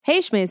Hey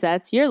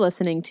Schmazettes, you're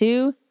listening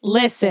to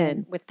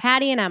Listen with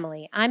Patty and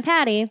Emily. I'm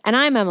Patty. And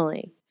I'm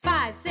Emily.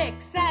 5,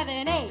 6,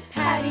 7, 8.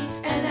 Patty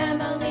and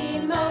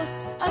Emily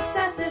most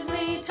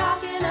obsessively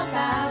talking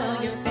about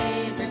all your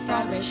favorite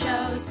Broadway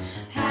shows.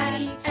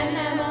 Patty and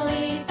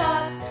Emily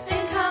thoughts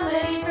and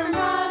comedy from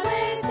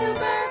Broadway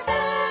super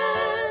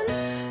fans.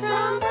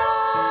 From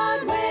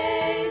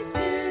Broadway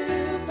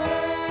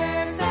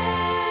super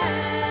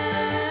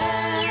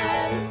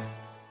fans.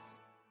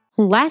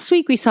 Last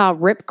week we saw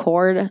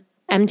Ripcord,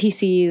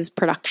 MTC's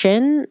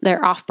production,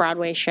 their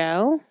off-Broadway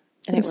show.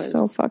 And it was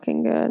so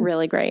fucking good.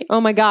 Really great. Oh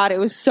my God, it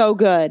was so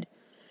good.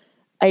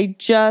 I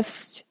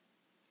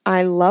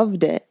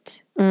loved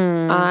it.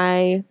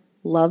 I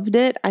loved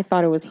it. I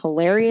thought it was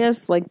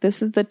hilarious. Like,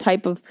 this is the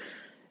type of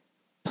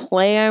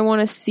play I want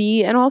to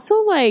see. And also,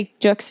 like,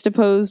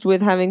 juxtaposed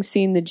with having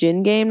seen the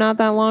Gin Game not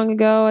that long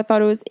ago, I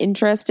thought it was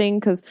interesting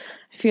because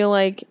I feel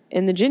like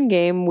in the Gin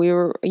Game, we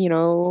were,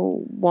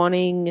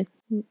 wanting,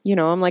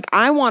 I'm like,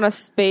 I want a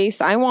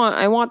space. I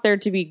want there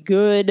to be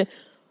good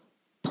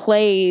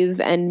plays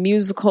and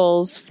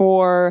musicals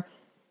for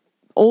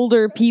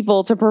older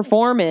people to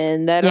perform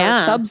in that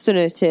are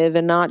substantive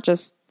and not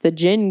just the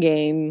Gin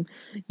Game,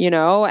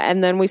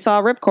 and then we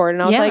saw Ripcord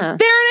and I was like, there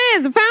it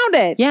is, I found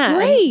it. Yeah.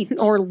 Great.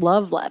 Or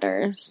Love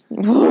Letters.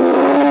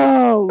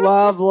 Oh,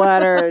 Love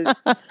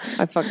Letters.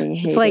 I fucking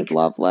hated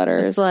Love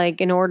Letters. It's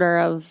like in order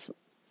of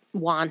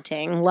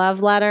wanting.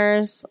 Love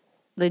Letters,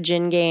 the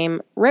Gin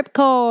Game,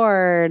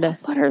 Ripcord.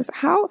 Love Letters.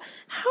 How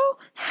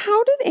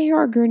did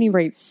A.R. Gurney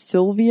write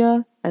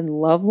Sylvia and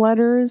Love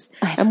Letters?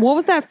 And what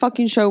was that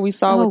fucking show we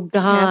saw with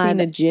Kathy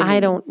and Jimmy? I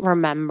don't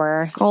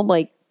remember. It's called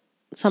like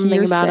something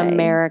Hearsay. About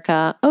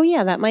America. Oh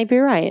yeah, that might be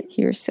right.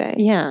 Hearsay.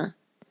 Yeah.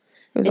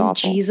 It was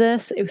awful.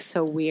 Jesus, it was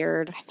so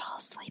weird. I fell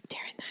asleep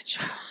during that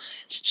show.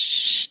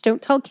 Shh,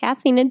 don't tell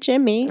Kathy and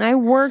Jimmy.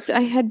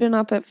 I had been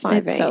up at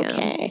 5 a.m. It's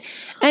okay.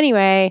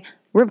 Anyway,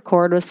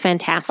 Ripcord was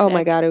fantastic. Oh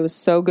my God, it was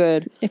so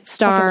good. It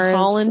stars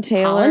Holland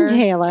Taylor.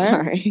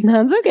 Sorry.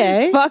 That's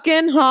okay.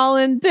 Fucking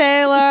Holland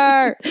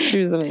Taylor. She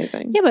was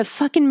amazing. Yeah, but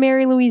fucking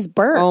Mary Louise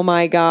Burke. Oh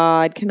my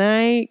God. Can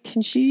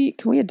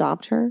we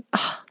adopt her?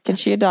 Can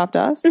she adopt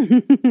us?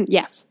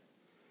 Yes.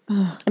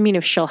 I mean,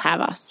 if she'll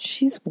have us.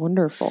 She's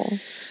wonderful.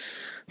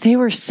 They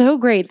were so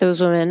great,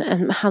 those women,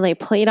 and how they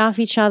played off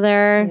each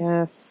other.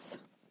 Yes.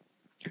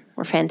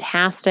 Were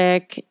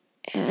fantastic.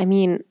 I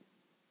mean,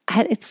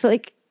 it's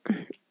like,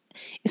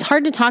 it's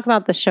hard to talk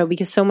about the show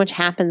because so much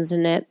happens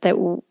in it that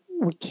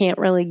we can't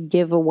really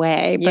give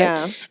away.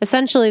 But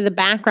essentially the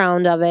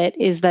background of it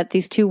is that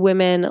these two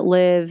women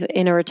live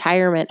in a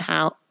retirement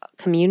house,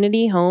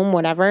 community, home,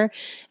 whatever,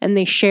 and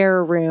they share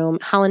a room.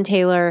 Holland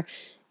Taylor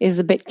is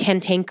a bit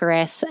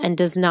cantankerous and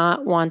does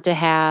not want to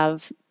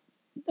have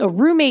a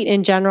roommate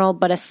in general,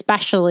 but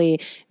especially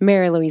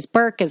Mary Louise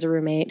Burke as a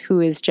roommate, who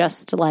is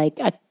just like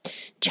a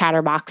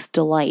chatterbox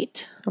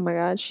delight. Oh my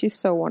God, she's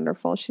so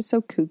wonderful. She's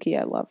so kooky.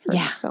 I love her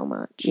so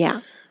much.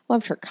 Yeah.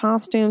 Loved her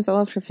costumes. I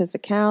loved her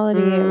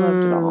physicality. I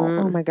loved it all.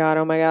 Oh my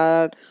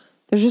God.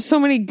 There's just so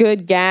many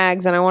good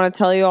gags, and I want to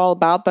tell you all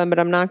about them, but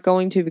I'm not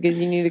going to because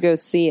you need to go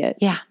see it.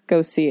 Yeah.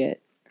 Go see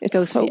it.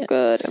 It's so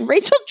good. And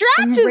Rachel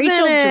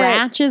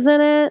Dratch is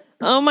in it.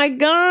 Oh my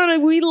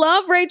God, we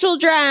love Rachel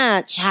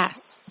Dratch.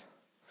 Yes.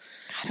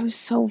 God, it was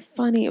so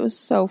funny. It was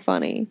so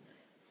funny.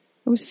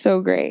 It was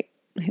so great.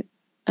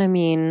 I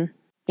mean,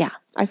 yeah.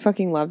 I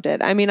fucking loved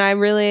it. I mean,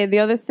 the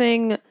other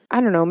thing,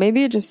 I don't know,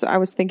 maybe I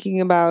was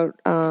thinking about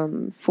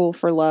Fool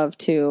for Love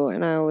too,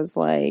 and I was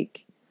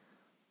like,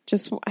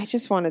 I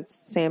just wanted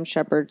Sam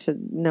Shepard to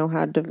know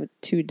how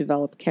to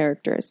develop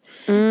characters.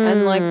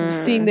 And like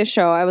seeing this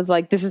show, I was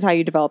like, this is how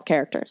you develop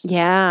characters.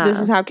 Yeah. This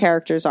is how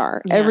characters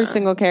are. Yeah. Every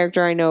single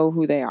character, I know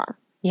who they are.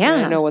 Yeah.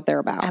 And I know what they're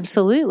about.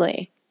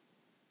 Absolutely.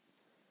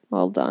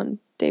 Well done.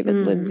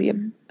 David Lindsay,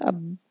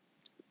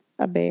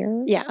 a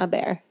bear? Yeah, a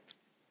bear.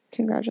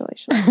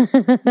 Congratulations.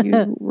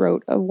 You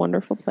wrote a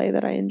wonderful play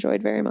that I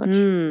enjoyed very much.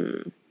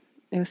 It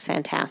was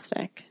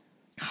fantastic.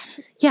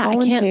 Yeah,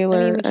 Holland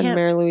Taylor and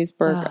Mary Louise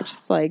Burke are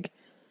just like,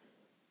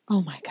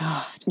 oh my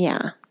God.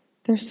 Yeah.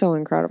 They're so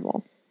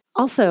incredible.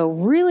 Also,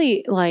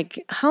 really,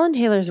 like, Holland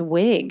Taylor's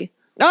wig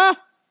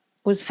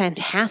was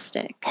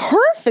fantastic.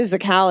 Her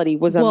physicality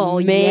was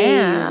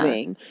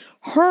amazing.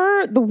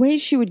 Yeah. The way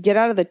she would get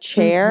out of the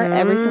chair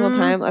every single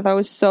time, I thought it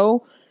was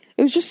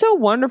just so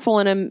wonderful.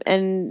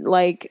 And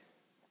like,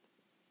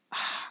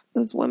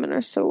 those women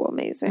are so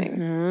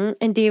amazing.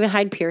 And David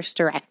Hyde Pierce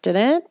directed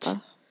it.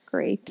 Oh,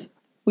 great.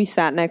 We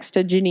sat next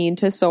to Janine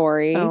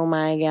Tesori. Oh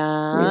my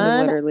God. We were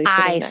literally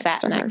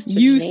sitting next to her.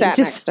 You sat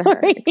next to her.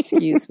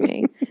 Excuse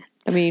me.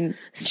 I mean,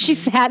 she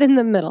sat in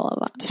the middle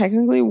of us.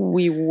 Technically,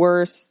 we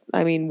as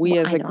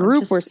a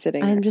group were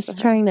sitting I'm next just to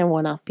her. trying to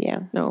one-up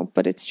you. No,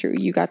 but it's true.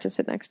 You got to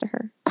sit next to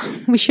her.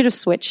 We should have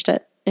switched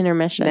it.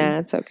 Intermission. Nah,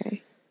 it's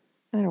okay.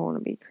 I don't want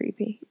to be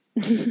creepy.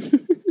 I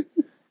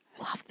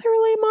love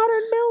Thoroughly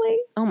Modern Millie.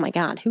 Oh my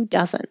God, who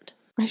doesn't?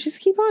 I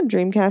just keep on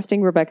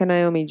dreamcasting Rebecca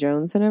Naomi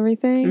Jones and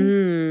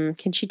everything.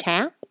 Can she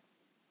tap?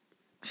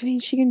 I mean,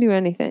 she can do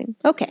anything.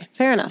 Okay,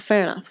 fair enough.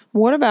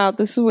 What about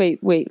this?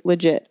 Wait,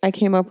 legit. I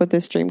came up with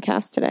this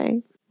Dreamcast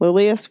today.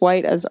 Lilias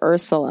White as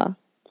Ursula.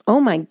 Oh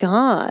my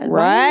God. Right?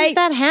 Why didn't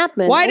that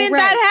happen? Why didn't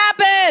that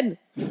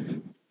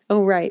happen?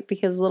 Oh, right.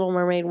 Because Little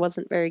Mermaid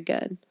wasn't very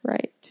good.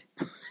 Right.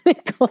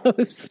 It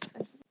closed.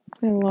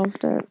 I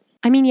loved it.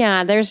 I mean,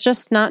 yeah, there's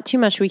just not too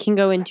much we can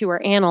go into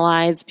or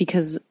analyze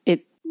because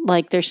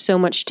there's so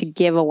much to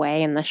give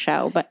away in the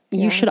show, but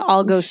you should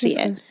all go see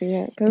it. Go see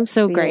it. It's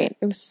so great.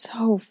 It was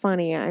so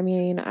funny. I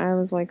mean, I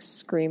was like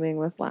screaming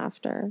with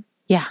laughter.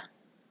 Yeah.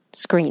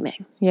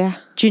 Screaming. Yeah.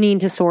 Janine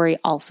Tesori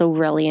also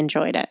really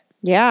enjoyed it.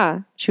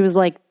 Yeah. She was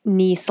like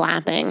knee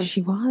slapping.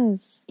 She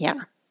was.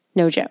 Yeah.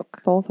 No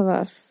joke. Both of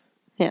us.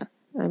 Yeah.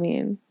 I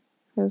mean,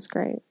 it was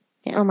great.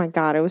 Yeah. Oh my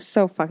God. It was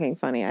so fucking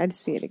funny. I'd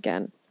see it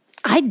again.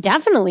 I'd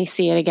definitely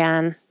see it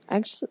again.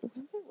 Actually,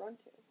 what's it run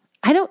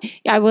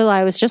to?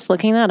 I was just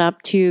looking that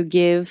up to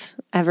give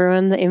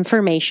everyone the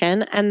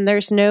information, and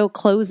there's no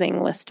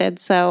closing listed.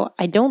 So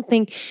I don't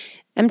think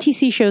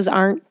MTC shows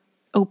aren't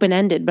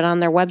open-ended, but on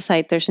their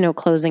website, there's no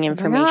closing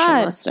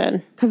information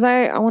listed. Because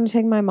I want to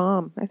take my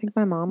mom. I think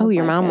my mom would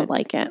your like mom it. would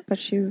like it. But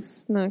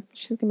she's going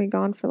to be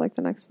gone for like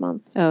the next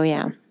month. Oh,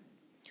 yeah.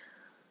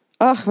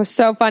 Oh, it was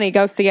so funny.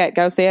 Go see it.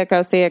 Go see it.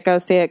 Go see it. Go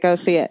see it. Go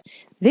see it.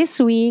 This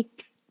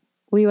week,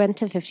 we went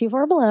to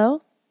 54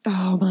 Below.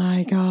 Oh,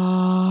 my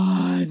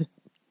God.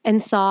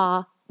 And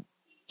saw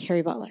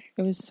Carrie Butler.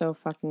 It was so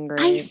fucking great.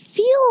 I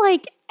feel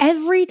like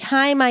every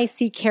time I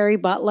see Carrie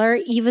Butler,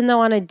 even though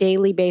on a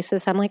daily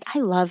basis, I'm like, I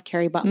love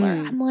Carrie Butler.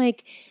 I'm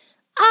like,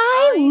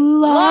 I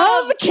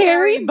love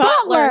Carrie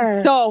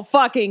Butler so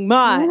fucking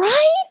much.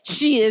 Right?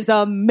 She is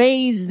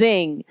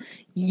amazing.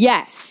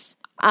 Yes.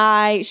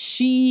 I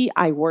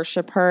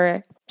worship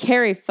her.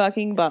 Carrie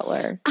fucking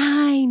Butler.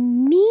 I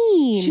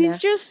mean, She's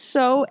just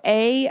so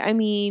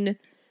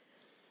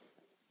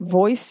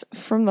voice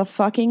from the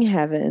fucking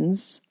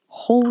heavens.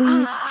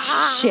 Holy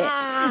shit.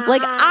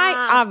 Like,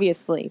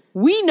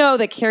 we know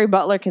that Carrie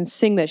Butler can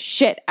sing the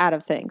shit out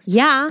of things.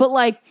 Yeah. But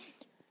like,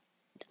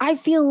 I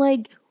feel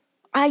like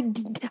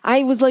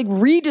I was like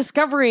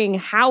rediscovering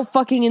how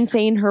fucking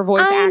insane her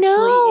voice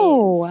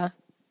is.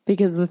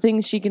 Because the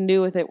things she can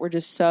do with it were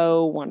just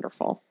so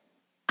wonderful.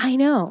 I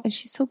know. And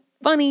she's so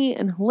funny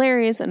and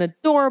hilarious and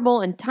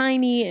adorable and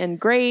tiny and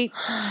great.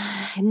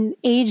 An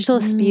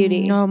ageless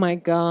beauty. Oh my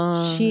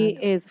God. She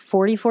is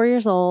 44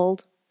 years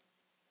old.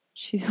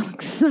 She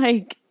looks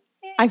like,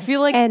 I feel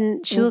like.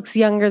 And she looks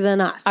younger than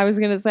us. I was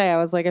going to say,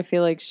 I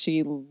feel like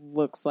she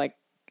looks like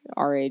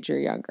our age or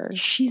younger.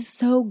 She's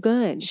so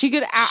good. She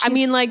could,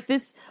 like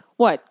this,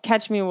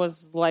 Catch Me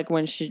was like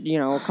when she,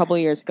 a couple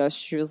of years ago,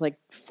 she was like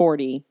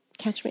 40.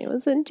 Catch Me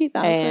was in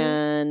 2000.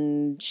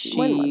 And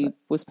she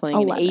was playing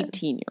 11. an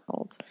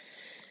 18-year-old.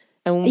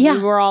 And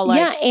we were all like...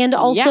 Yeah, and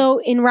also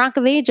in Rock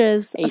of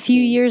Ages, 18. A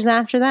few years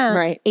after that,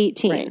 right.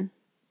 18.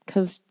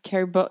 Because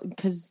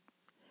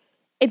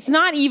it's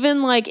not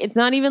even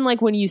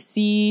like when you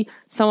see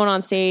someone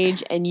on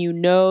stage and you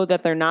know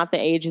that they're not the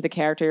age of the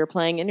character you're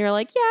playing and you're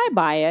like, yeah, I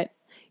buy it.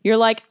 You're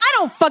like, I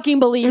don't fucking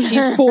believe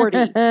she's 40.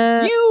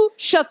 You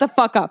shut the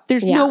fuck up.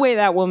 There's no way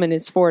that woman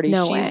is 40.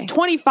 No she's way.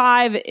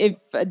 25 if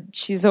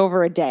she's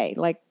over a day.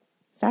 Like,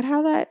 is that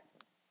how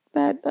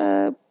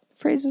that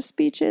phrase of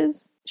speech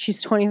is?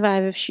 She's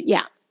 25 if she...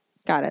 Yeah.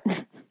 Got it.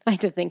 I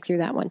had to think through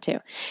that one too.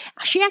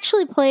 She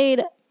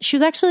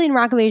was actually in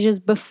Rock of Ages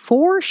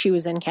before she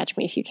was in Catch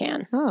Me If You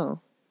Can. Oh.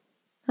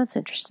 That's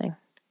interesting.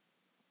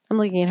 I'm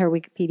looking at her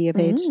Wikipedia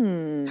page.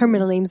 Her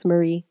middle name's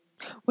Marie.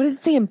 What does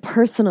it say in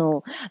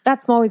personal?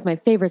 That's always my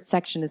favorite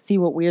section to see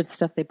what weird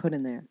stuff they put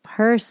in there.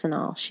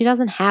 Personal. She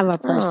doesn't have a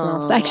personal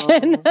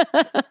section.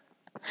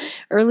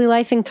 Early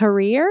life and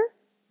career?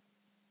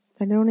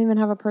 They don't even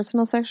have a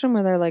personal section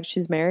where they're like,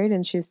 she's married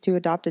and she has 2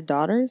 adopted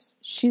daughters.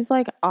 She's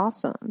like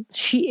awesome.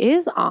 She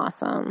is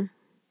awesome.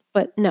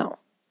 But no.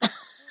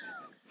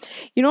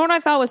 You know what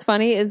I thought was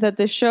funny is that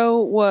this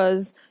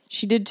show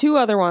she did 2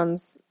 other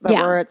ones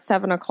that were at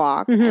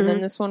 7:00, and then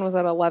this one was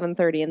at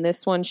 11:30, and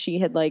this one she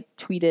had like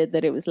tweeted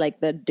that it was like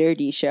the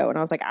dirty show, and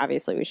I was like,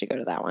 obviously we should go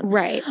to that one,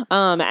 right?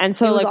 And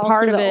so it was like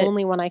part also of the it,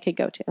 only one I could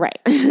go to, right?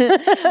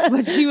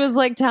 But she was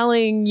like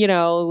telling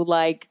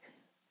like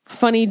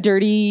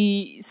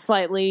funny,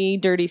 slightly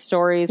dirty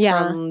stories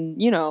from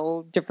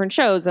different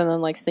shows, and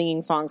then like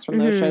singing songs from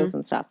those shows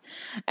and stuff,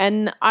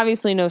 and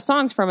obviously no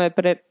songs from it,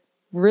 but it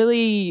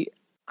really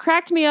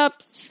cracked me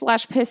up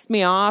 / pissed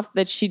me off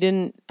that she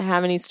didn't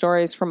have any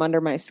stories from Under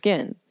My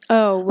Skin.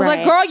 Oh, right. I was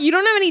like, girl, you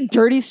don't have any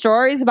dirty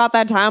stories about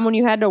that time when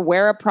you had to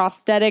wear a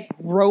prosthetic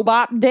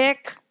robot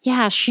dick?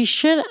 Yeah, she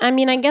should. I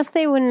mean, I guess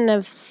they wouldn't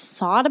have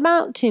thought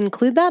about to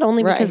include that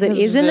only because it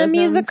isn't a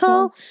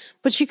musical.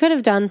 But she could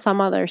have done some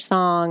other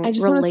song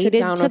related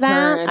to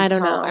that. I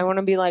don't know. I want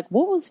to be like,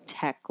 what was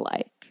Tech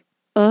like?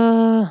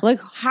 Like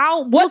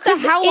how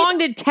long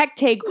did Tech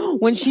take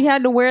when she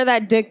had to wear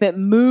that dick that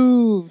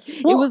moved?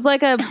 It was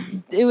like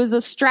it was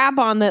a strap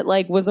on that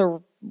like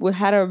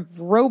had a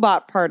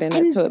robot part in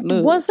it, so it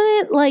moved. Wasn't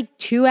it like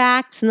 2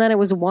 acts and then it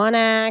was 1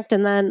 act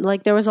and then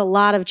like there was a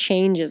lot of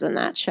changes in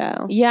that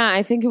show? Yeah,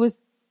 I think it was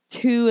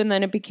 2 and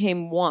then it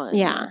became 1.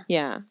 Yeah.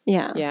 Yeah.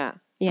 Yeah. Yeah.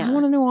 Yeah. I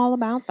want to know all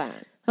about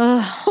that.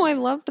 Ugh, So I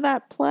loved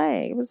that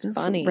play. It was it was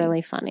funny.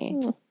 really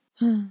funny.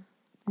 And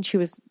she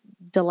was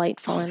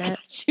delightful in it.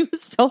 She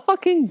was so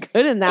fucking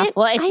good in that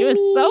play. She was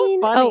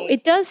so funny. Oh,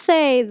 it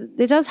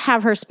does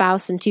have her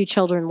spouse and 2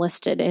 children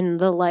listed in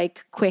the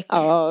like quick.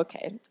 Oh,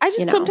 okay. I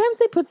just sometimes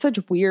they put such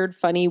weird,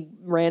 funny,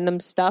 random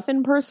stuff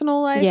in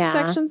personal life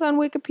sections on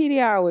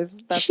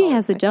Wikipedia. She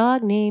has a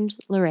dog named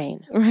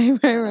Lorraine.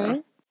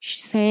 Right. She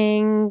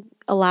sang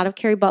a lot of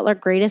Carrie Butler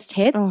greatest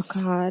hits.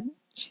 Oh God,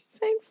 she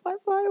sang "Fly,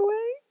 Fly Away."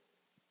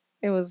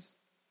 It was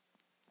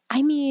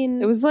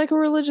like a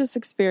religious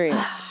experience.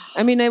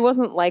 I mean, it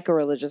wasn't like a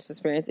religious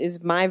experience.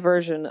 It's my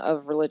version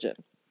of religion.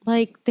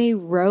 Like they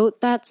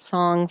wrote that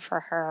song for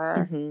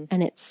her,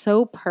 and it's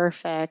so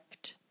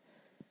perfect.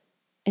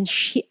 And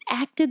she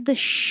acted the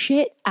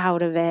shit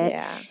out of it.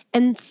 Yeah.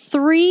 And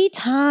 3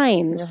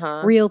 times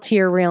Real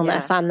Tear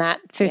Realness on that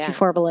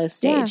 54 Below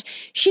stage. Yeah.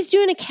 She's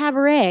doing a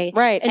cabaret.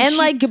 Right. And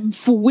like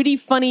witty,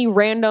 funny,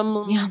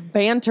 random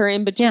banter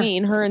in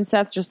between her and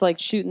Seth just like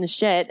shooting the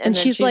shit. And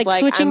she's like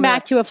switching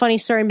back to a funny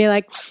story and be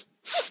like,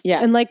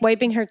 and like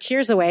wiping her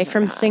tears away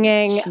from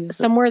singing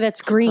Somewhere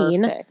That's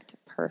Green.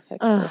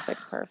 Perfect. God,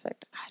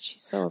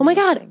 she's so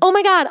amazing.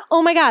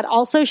 Oh my God.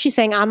 Also, she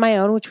sang On My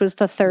Own, which was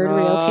the 3rd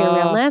Real Tear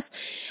Realness.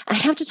 I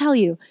have to tell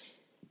you,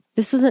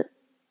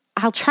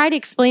 I'll try to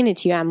explain it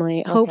to you,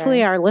 Emily. Okay.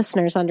 Hopefully our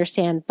listeners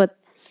understand, but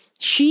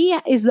she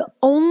is the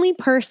only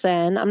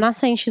person, I'm not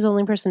saying she's the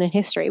only person in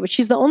history, but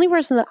she's the only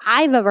person that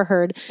I've ever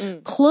heard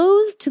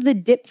close to the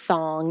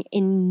diphthong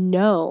in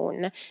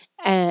known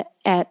at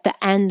the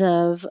end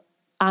of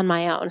On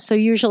My Own. So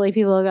usually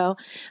people will go,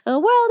 "A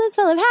world is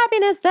full of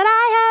happiness that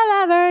I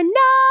have ever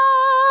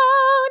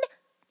known."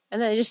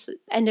 And then I just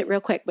end it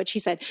real quick. But she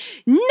said,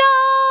 "Known."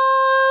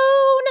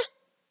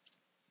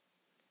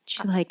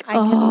 She's like,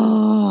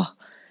 all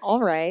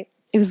right.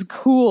 It was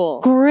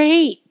cool.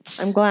 Great.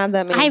 I'm glad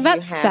that made you happy. I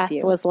bet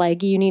Seth was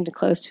like, you need to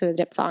close to a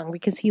diphthong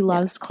because he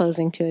loves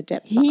closing to a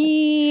diphthong.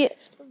 He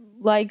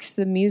likes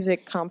the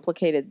music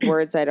complicated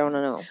words I don't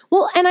know.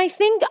 Well, and I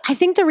think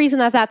the reason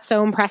that that's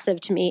so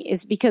impressive to me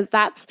is because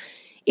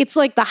it's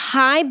like the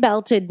high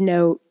belted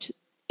note,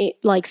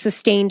 like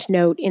sustained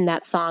note in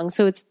that song.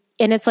 So it's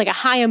like a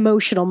high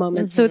emotional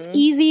moment. So it's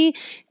easy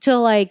to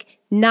like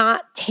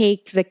not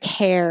take the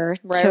care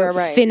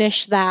to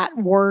finish that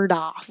word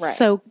off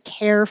so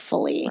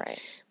carefully.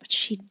 Right. But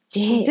she did.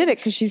 She did it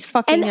because she's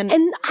fucking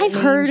and I've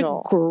heard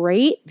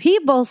great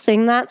people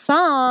sing that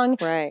song.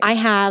 Right. I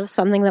have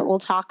something that we'll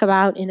talk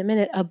about in a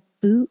minute, a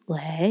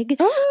bootleg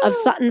of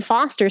Sutton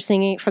Foster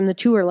singing it from the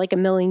tour like a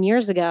million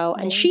years ago.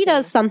 And she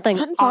does something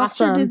Sutton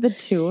awesome. Foster did the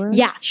tour?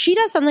 Yeah. She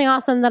does something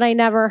awesome that I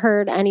never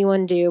heard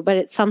anyone do, but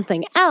it's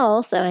something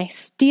else. And I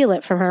steal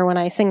it from her when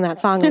I sing that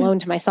song alone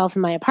to myself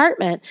in my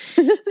apartment.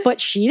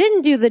 But she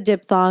didn't do the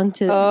diphthong at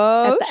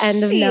the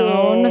end of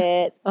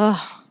Known.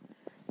 Oh.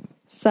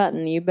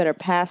 Sutton, you better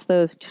pass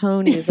those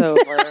Tonys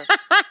over,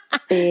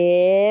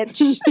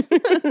 bitch.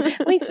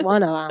 At least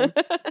one of them.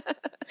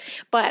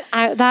 But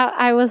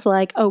I was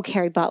like, oh,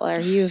 Carrie Butler,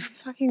 I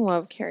fucking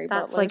love Carrie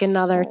Butler. That's like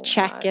another so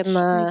check much. in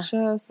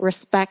the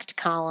respect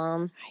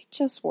column. I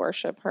just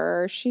worship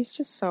her. She's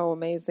just so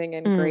amazing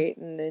and great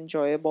and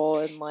enjoyable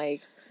and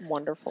like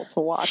wonderful to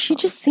watch. She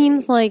just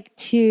seems like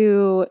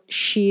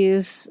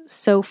she's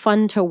so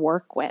fun to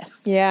work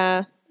with.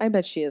 Yeah. I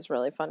bet she is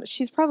really fun.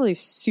 She's probably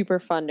super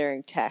fun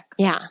during tech.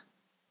 Yeah.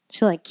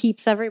 She like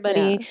keeps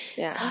everybody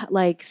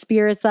like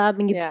spirits up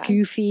and gets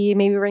goofy,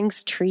 maybe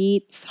brings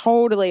treats.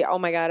 Totally. Oh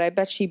my God. I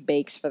bet she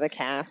bakes for the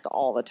cast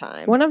all the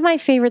time. One of my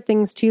favorite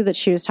things too that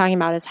she was talking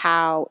about is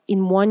how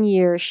in 1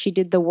 year she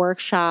did the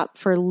workshop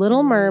for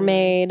Little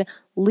Mermaid,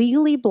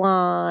 Legally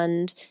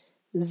Blonde,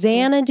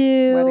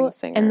 Xanadu,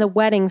 and The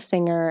Wedding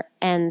Singer.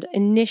 And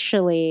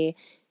initially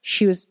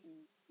she was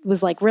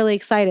like really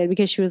excited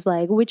because she was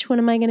like, which one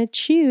am I going to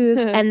choose?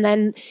 And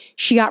then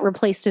she got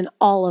replaced in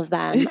all of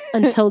them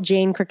until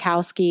Jane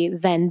Krakowski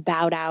then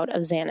bowed out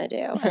of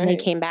Xanadu and they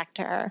came back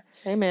to her.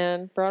 Hey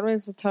man,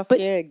 Broadway's a tough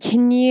gig.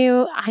 Can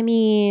you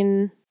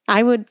imagine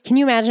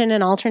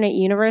an alternate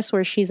universe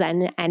where she's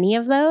in any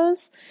of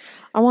those?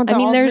 I want the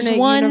there's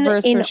one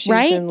universe where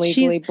she's in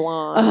Legally she's,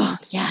 Blonde. Oh,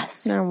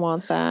 yes. I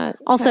want that.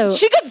 Also,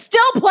 she could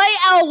still play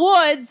Elle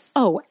Woods.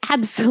 Oh,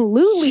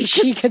 absolutely.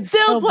 She could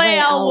still play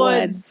Elle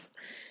Woods.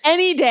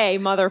 Any day,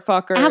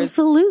 motherfuckers.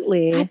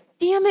 Absolutely. God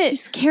damn it.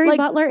 She's Carrie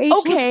Butler,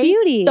 Ageless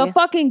Beauty. The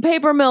fucking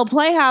Paper Mill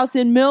Playhouse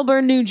in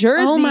Milburn, New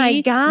Jersey. Oh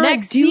my God.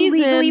 Next season,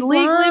 Legally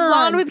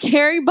Blonde with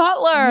Carrie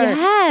Butler.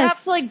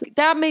 Yes.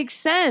 That makes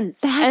sense.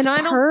 That's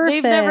perfect.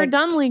 They've never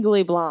done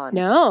Legally Blonde.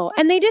 No.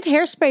 And they did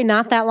Hairspray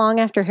not that long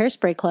after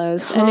Hairspray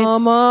closed.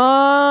 Come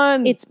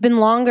on. It's been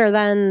longer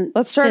than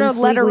Let's start a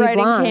letter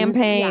writing Blonde.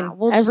 campaign. Yeah,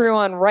 we'll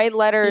everyone write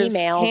letters.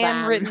 Email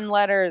handwritten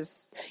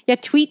letters. Yeah,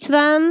 tweet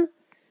them.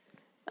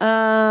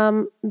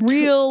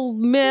 Real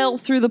mail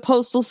through the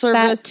postal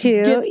service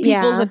gets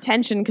people's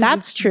attention.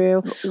 That's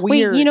true.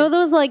 Weird. Wait, you know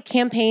those like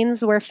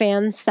campaigns where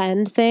fans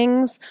send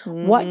things?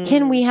 What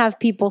can we have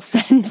people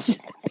send to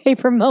the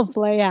Paper Mill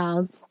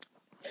Playhouse?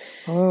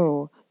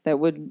 Oh, that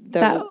would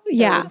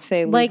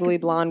say Legally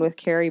Blonde with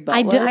Carrie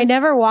Butler. I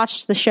never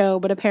watched the show,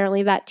 but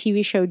apparently that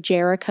TV show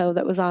Jericho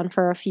that was on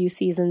for a few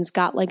seasons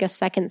got like a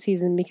second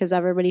season because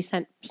everybody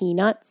sent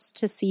peanuts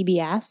to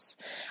CBS.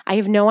 I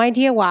have no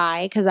idea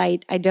why, because I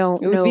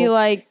don't know. It would be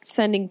like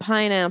sending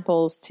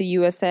pineapples to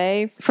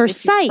USA for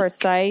Psych. For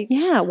Psych.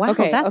 Yeah, wow,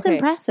 that's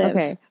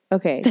impressive.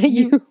 Okay. That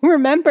you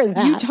remember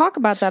that. You talk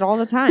about that all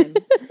the time.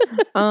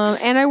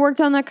 And I worked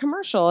on that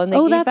commercial, and they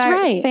gave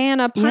that fan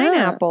a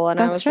pineapple, and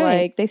I was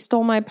like, they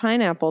stole my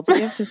pineapple to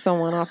give to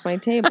someone off my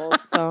table.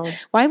 So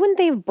why wouldn't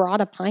they have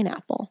brought a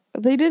pineapple?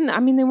 They didn't. I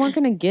mean, they weren't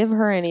going to give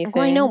her anything.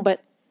 Well, I know,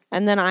 but...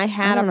 And then I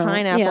had a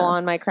pineapple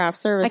on my craft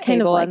service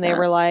table, and they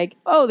were like,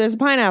 oh, there's a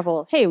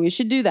pineapple. Hey, we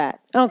should do that.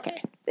 Okay.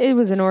 It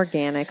was an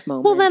organic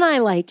moment. Well, then I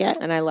like it.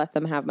 And I let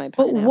them have my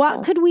pineapple. But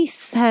what could we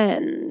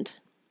send?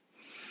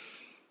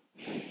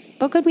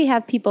 What could we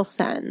have people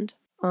send?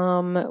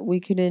 We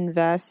could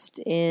invest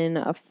in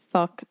a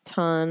fuck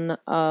ton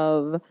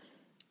of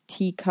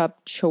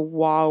teacup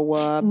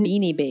Chihuahua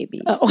Beanie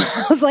Babies. Oh,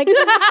 I was like,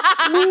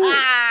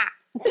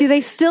 do they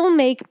still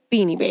make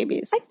Beanie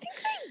Babies? I think they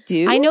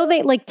do. I know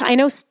I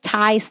know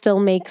Ty still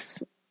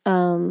makes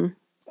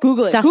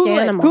Google stuffed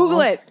animals.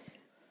 Google it.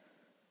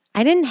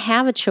 I didn't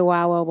have a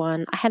Chihuahua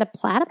one. I had a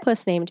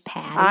platypus named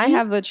Patty. I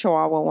have the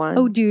Chihuahua one.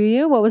 Oh, do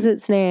you? What was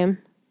its name?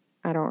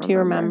 I don't remember. Do you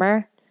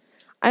remember?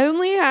 I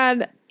only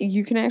had,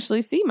 you can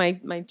actually see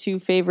my two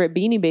favorite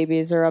Beanie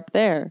Babies are up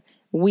there.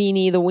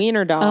 Weenie the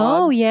Wiener Dog.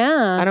 Oh,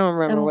 yeah. I don't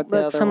remember what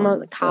the other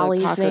one. The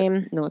collie's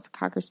name. No, it's a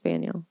Cocker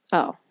Spaniel.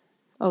 Oh,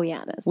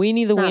 yeah, it is.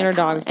 Weenie the Wiener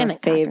Dog is my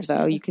fave,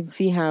 though. You can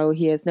see how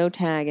he has no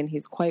tag and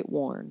he's quite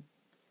worn.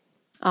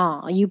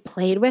 Oh, you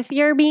played with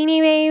your Beanie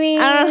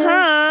Babies?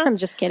 Uh-huh. I'm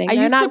just kidding.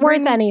 They're not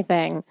worth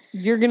anything.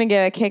 You're going to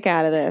get a kick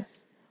out of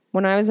this.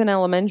 When I was in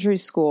elementary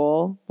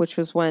school, which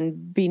was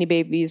when Beanie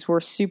Babies were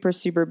super,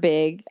 super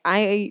big,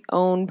 I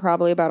own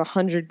probably about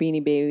 100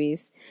 Beanie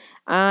Babies.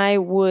 I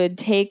would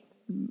pick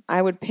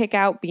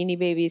out Beanie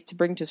Babies to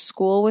bring to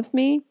school with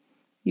me,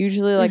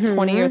 usually like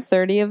 20 or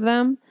 30 of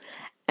them.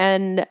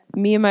 And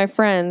me and my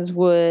friends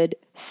would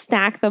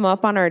stack them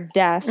up on our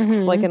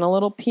desks like in a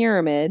little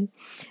pyramid.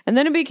 And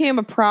then it became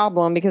a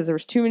problem because there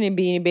was too many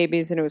Beanie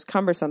Babies and it was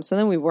cumbersome. So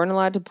then we weren't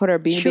allowed to put our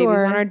Beanie Babies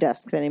on our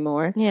desks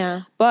anymore.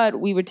 Yeah. But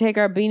we would take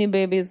our Beanie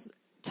Babies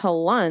to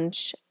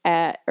lunch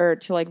or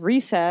to like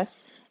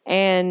recess,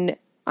 and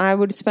I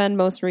would spend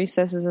most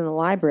recesses in the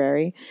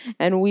library,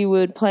 and we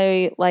would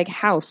play like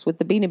house with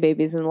the Beanie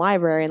Babies in the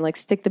library and like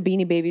stick the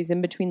Beanie Babies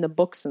in between the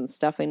books and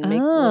stuff and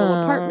make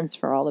little apartments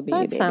for all the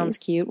Beanie Babies. That sounds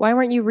cute. Why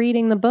weren't you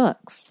reading the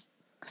books?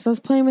 Because I was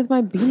playing with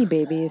my Beanie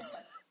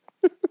Babies.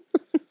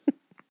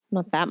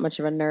 Not that much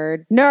of a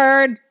nerd.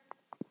 Nerd!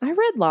 I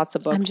read lots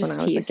of books when I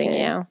was a kid. I'm just teasing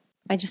you.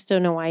 I just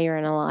don't know why you're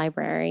in a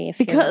library.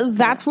 Because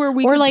that's where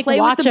we could play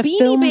with the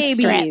Beanie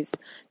Babies.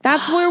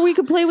 That's where we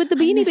could play with the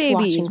Beanie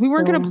Babies. We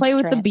weren't going to play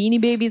with the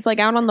Beanie Babies like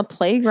out on the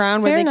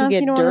playground where they could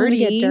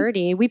get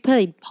dirty. We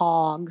played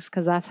Pogs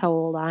because that's how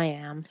old I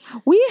am.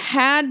 We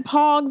had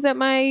Pogs at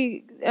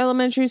my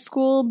elementary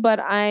school,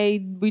 but I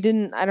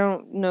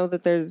don't know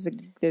that there's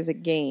a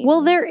game.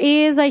 Well, there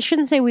is. I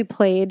shouldn't say we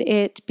played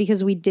it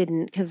because we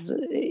didn't, because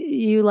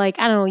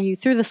you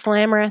threw the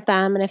slammer at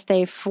them, and if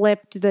they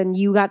flipped, then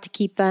you got to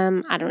keep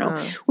them. I don't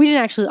know. We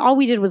didn't actually. All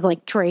we did was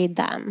like trade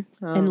them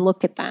and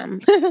look at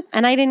them,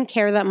 and I didn't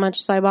care that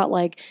much, so I bought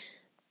like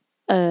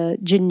a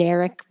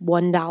generic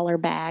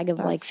 $1 bag of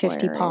like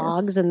 50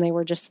 Pogs, and they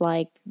were just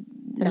like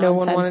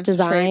nonsense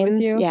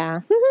designs.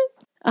 Yeah.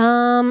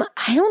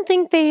 I don't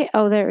think they.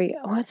 Oh, there we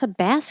go. Oh, it's a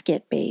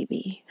basket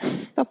baby.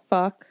 The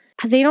fuck.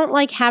 They don't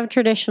like have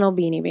traditional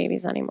Beanie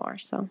Babies anymore.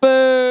 So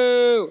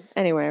boo.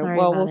 Anyway,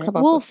 we'll come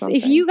up with something.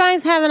 If you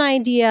guys have an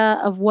idea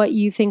of what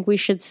you think we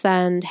should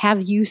send,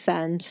 have you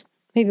send.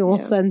 Maybe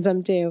we'll send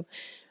some too.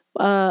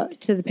 To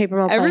the Paper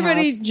Mill Playhouse.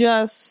 Everybody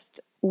just.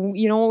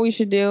 You know what we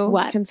should do?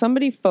 What? Can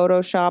somebody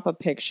Photoshop a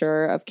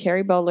picture of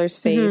Carrie Butler's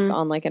face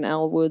on like an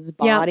Elle Woods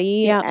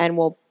body, and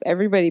we'll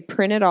everybody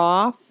print it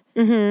off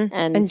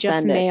and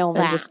just mail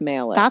that. And just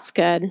mail it. That's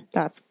good.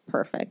 That's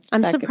perfect.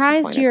 I'm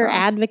surprised you're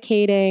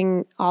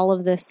advocating all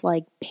of this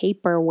like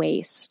paper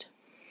waste.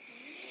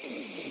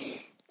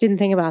 Didn't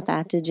think about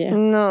that, did you?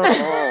 No,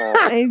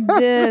 I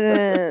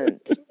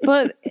didn't.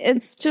 But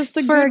it's just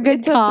a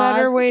good cause. A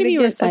better way to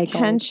get recycled.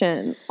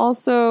 Attention.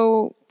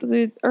 Also,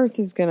 the Earth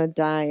is going to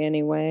die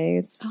anyway.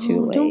 It's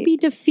too late. Don't be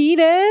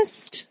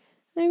defeatist.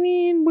 I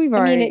mean,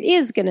 it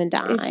is going to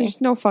die. There's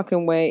no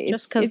fucking way.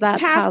 Just because it's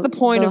past the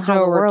point of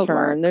no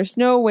return. There's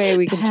no way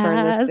we can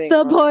turn this thing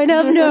past the point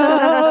of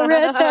no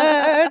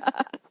return.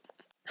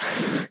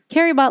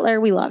 Carrie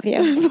Butler, we love you.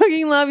 I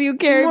fucking love you,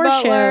 Carrie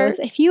Butler. Shows.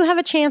 If you have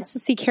a chance to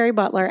see Carrie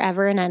Butler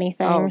ever in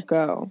anything,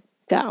 go.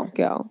 But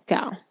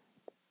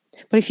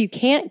if you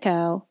can't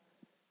go,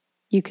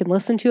 you can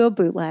listen to a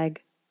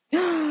bootleg.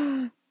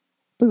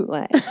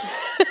 Bootleg.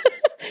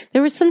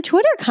 There was some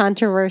Twitter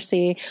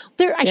controversy.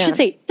 I should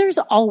say, there's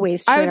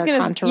always Twitter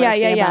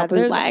controversy about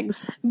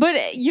bootlegs. But,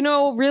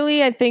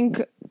 really, I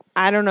think,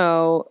 I don't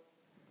know.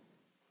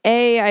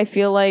 I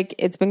feel like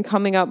it's been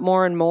coming up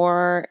more and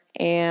more,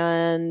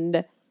 and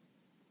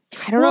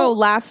I don't know,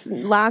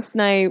 last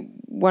night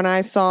when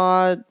I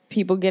saw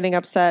people getting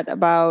upset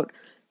about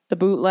the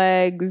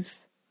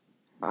bootlegs,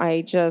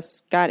 I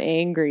just got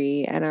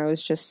angry, and I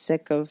was just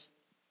sick of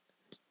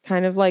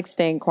kind of like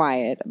staying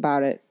quiet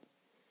about it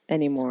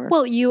anymore.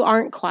 Well, you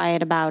aren't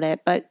quiet about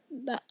it, but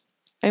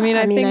I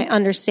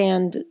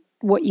understand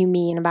what you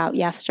mean about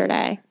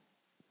yesterday.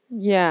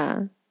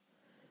 Yeah.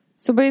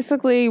 So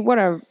basically,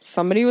 whatever.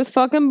 Somebody was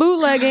fucking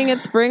bootlegging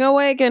at Spring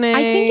Awakening.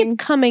 I think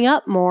it's coming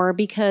up more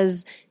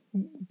because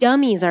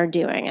dummies are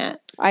doing it.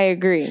 I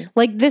agree.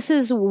 Like, this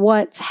is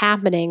what's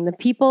happening. The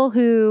people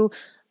who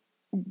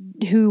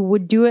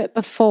would do it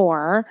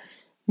before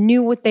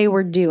knew what they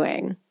were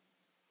doing.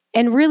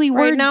 And really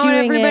were doing it. Right now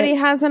everybody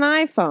has an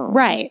iPhone.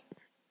 Right.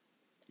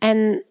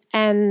 And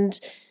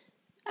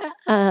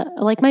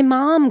like my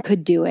mom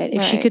could do it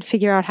if she could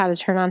figure out how to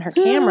turn on her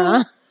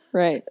camera.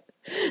 Right.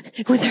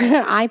 With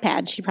her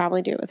iPad. She'd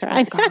probably do it with her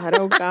iPad.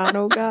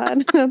 Oh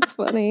God. That's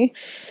funny.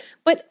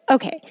 But,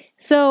 okay.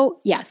 So,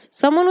 yes.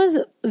 Someone was,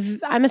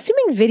 I'm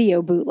assuming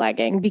video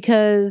bootlegging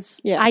because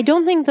I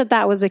don't think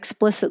that was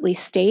explicitly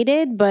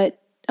stated, but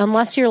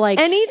unless you're like,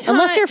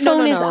 unless your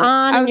phone is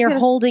on and you're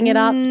holding it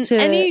up to.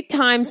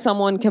 Anytime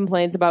someone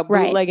complains about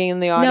bootlegging in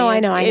the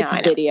audience, it's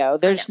video.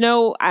 There's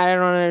I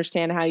don't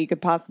understand how you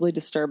could possibly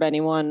disturb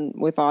anyone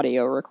with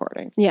audio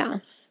recording. Yeah.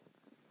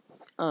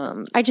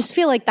 I just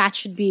feel like that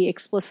should be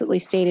explicitly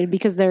stated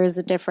because there is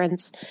a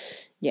difference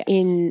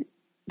in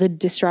the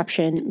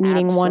disruption,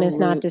 meaning one is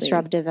not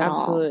disruptive at all.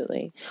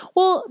 Absolutely.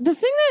 Well, the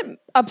thing that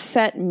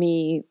upset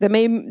me, that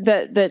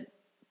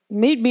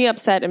made me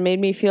upset and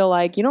made me feel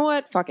like, you know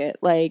what, fuck it.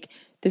 Like,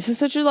 this is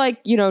such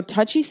a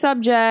touchy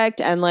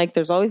subject, and like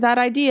there's always that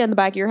idea in the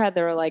back of your head.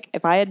 They were like,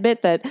 if I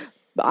admit that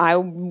I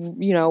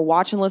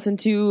watch and listen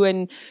to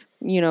and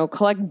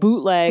collect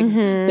bootlegs,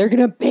 they're going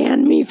to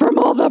ban me from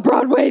all the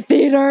Broadway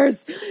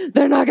theaters.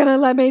 They're not going to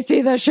let me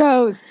see the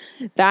shows.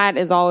 That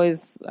is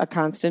always a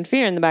constant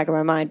fear in the back of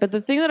my mind. But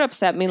the thing that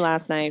upset me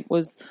last night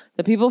was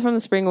the people from the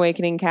Spring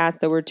Awakening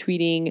cast that were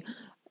tweeting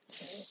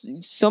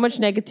so much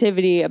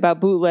negativity about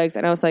bootlegs.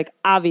 And I was like,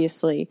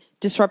 obviously,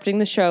 disrupting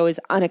the show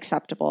is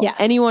unacceptable. Yes.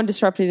 Anyone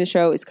disrupting the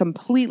show is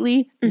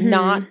completely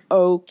not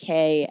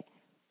okay.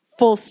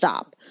 Full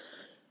stop.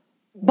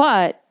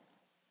 But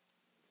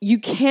you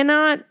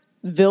cannot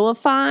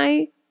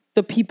vilify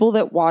the people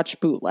that watch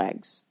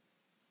bootlegs.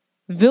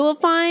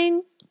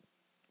 Vilifying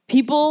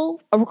people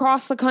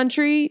across the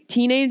country,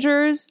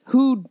 teenagers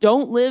who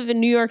don't live in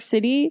New York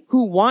City,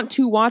 who want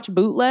to watch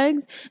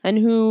bootlegs, and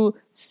who,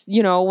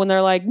 when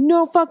they're like,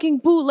 no fucking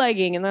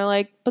bootlegging, and they're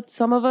like, but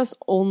some of us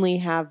only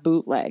have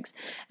bootlegs.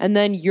 And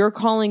then you're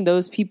calling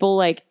those people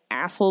like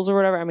assholes or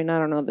whatever. I mean, I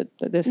don't know that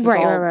this is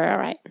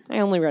right. I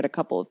only read a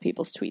couple of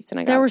people's tweets, and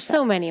I got there were upset.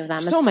 so many of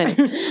them. So many.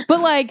 But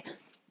like,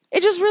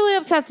 it just really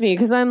upsets me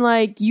because I'm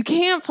like, you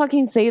can't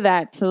fucking say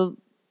that to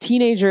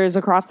teenagers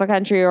across the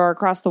country or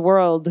across the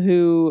world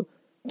who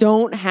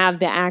don't have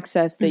the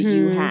access that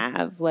you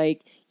have.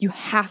 Like, you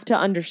have to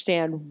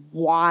understand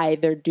why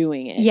they're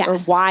doing it or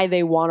why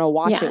they want to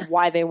watch it,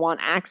 why they want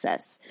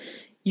access.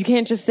 You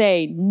can't just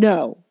say,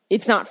 no,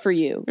 it's not for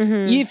you.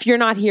 If you're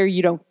not here,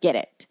 you don't get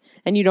it.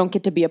 And you don't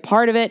get to be a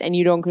part of it, and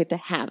you don't get to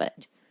have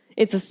it.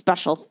 It's a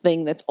special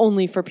thing that's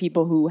only for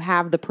people who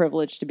have the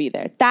privilege to be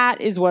there.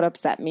 That is what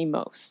upset me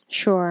most.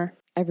 Sure.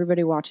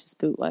 Everybody watches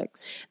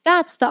bootlegs.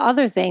 That's the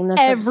other thing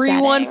that's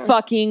everyone upsetting.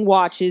 Fucking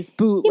watches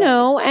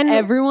bootlegs. And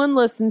everyone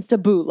listens to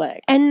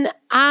bootlegs. And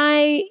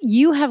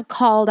you have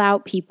called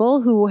out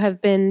people who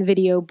have been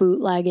video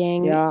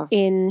bootlegging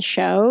in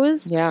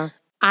shows. Yeah.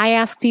 I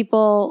ask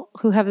people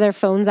who have their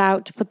phones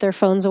out to put their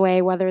phones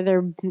away, whether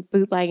they're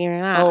bootlegging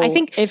or not. Oh, I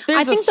think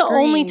the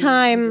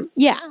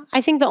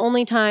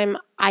only time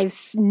I've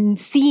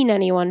seen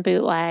anyone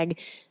bootleg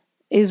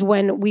is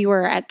when we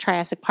were at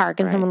Triassic Park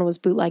and someone was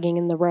bootlegging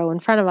in the row in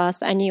front of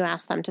us, and you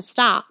asked them to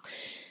stop.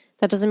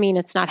 That doesn't mean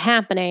it's not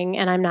happening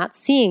and I'm not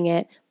seeing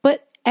it.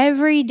 But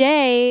every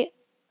day,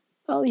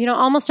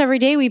 almost every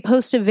day we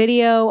post a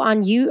video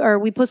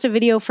we post a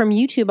video from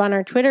YouTube on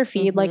our Twitter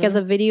feed, like as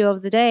a video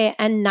of the day,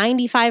 and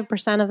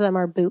 95% of them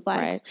are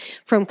bootlegs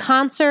from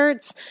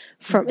concerts.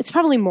 It's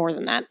probably more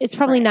than that. It's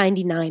probably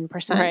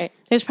 99%. Right.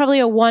 There's probably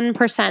a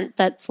 1%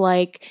 that's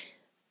like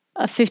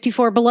a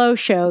 54 Below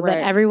show that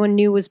everyone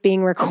knew was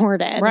being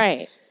recorded.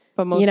 Right.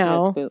 But most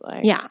of it's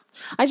bootlegs. Yeah.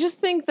 I just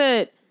think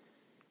that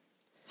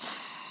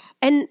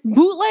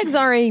bootlegs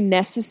are a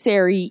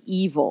necessary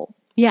evil.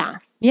 Yeah.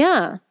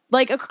 Yeah.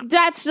 Like,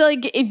 that's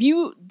like,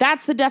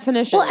 that's the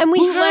definition. Well, and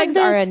bootlegs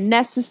are a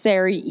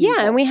necessary evil.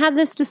 Yeah, and we had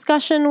this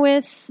discussion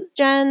with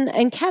Jen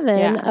and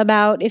Kevin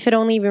about If It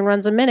Only Even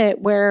Runs a Minute,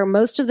 where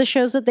most of the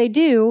shows that they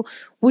do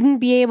wouldn't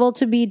be able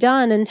to be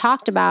done and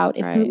talked about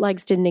if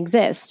bootlegs didn't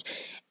exist.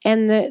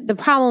 And the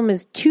problem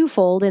is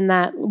twofold in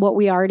that what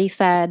we already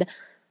said,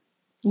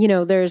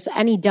 there's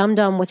any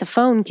dum-dum with a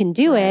phone can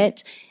do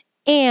it.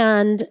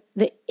 And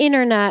the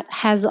internet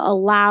has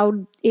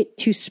allowed it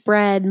to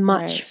spread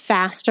much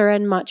faster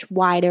and much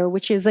wider,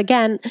 which is,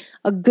 again,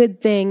 a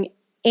good thing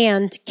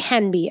and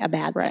can be a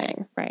bad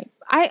thing. Right.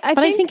 I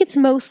think it's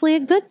mostly a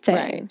good thing.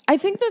 Right. I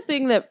think the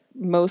thing that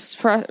most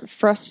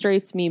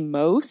frustrates me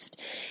most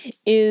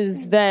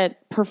is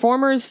that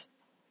performers,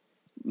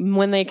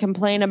 when they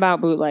complain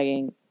about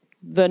bootlegging,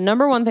 the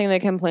number one thing they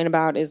complain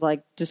about is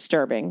like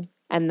disturbing.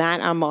 And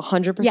that I'm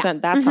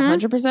 100%, that's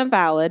 100%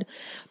 valid.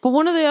 But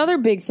one of the other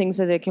big things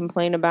that they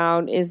complain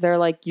about is they're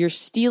like, you're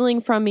stealing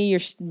from me, your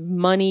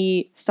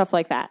money, stuff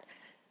like that.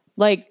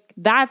 Like,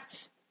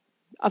 that's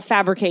a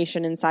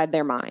fabrication inside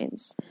their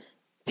minds.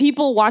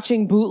 People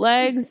watching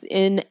bootlegs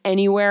in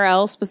anywhere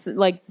else,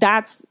 like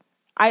that's,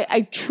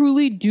 I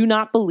truly do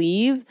not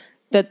believe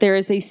that there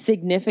is a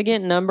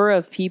significant number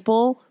of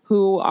people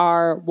who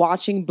are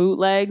watching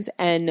bootlegs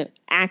and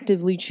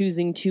actively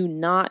choosing to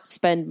not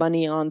spend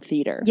money on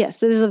theater. Yes,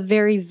 there's a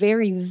very,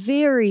 very,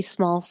 very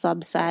small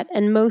subset.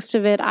 And most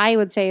of it, I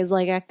would say, is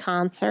like a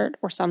concert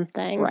or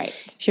something. Right.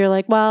 If you're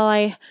like, well,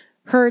 I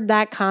heard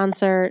that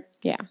concert.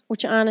 Yeah.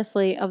 Which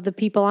honestly, of the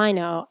people I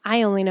know,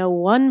 I only know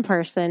one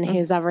person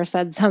who's ever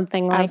said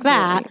something like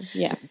that.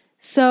 Yes.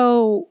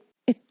 So,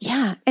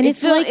 and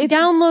it's like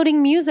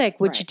downloading music,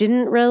 which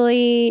didn't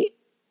really...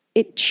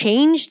 It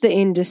changed the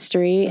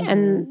industry,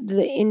 and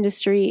the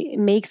industry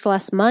makes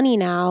less money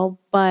now,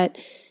 but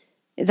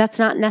that's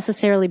not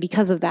necessarily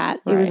because of that.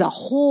 Right. It was a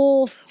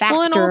whole factor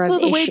of issues. Well, and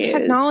also the way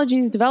technology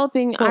is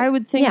developing, I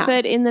would think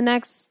that in the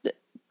next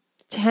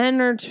 10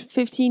 or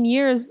 15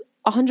 years,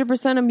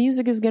 100% of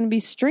music is going to be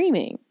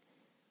streaming.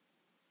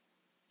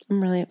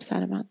 I'm really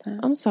upset about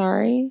that. I'm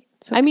sorry.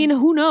 Okay. I mean,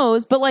 who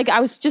knows? But like, I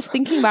was just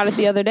thinking about it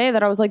the other day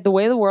that I was like, the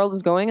way the world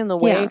is going and the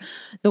way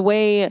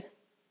the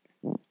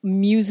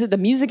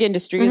music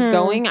industry is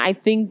going, I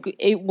think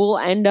it will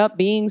end up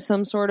being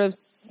some sort of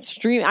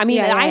stream. I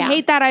mean, I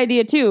hate that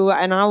idea too,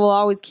 and I will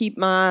always keep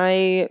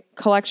my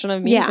collection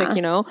of music,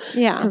 you know?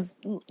 Yeah. Because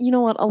you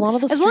know what? A lot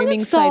of the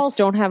streaming sites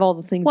don't have all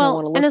the things I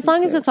want to listen to. And as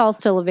long as it's all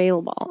still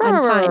available,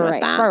 I'm fine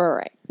with that.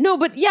 Right. No,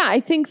 but yeah, I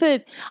think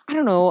that, I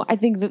don't know, I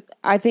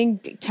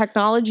think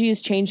technology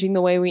is changing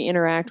the way we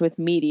interact with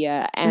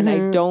media, and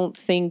I don't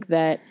think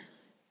that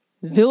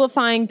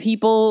vilifying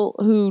people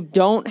who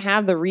don't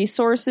have the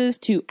resources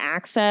to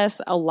access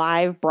a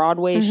live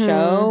Broadway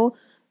show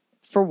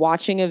for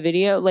watching a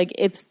video, like,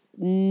 it's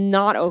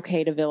not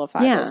okay to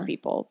vilify those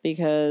people,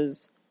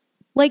 because...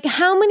 Like,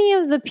 how many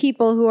of the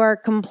people who are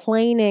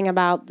complaining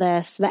about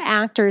this, the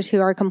actors who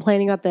are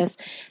complaining about this,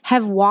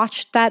 have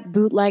watched that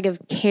bootleg of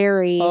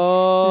Carrie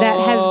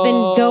that has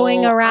been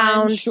going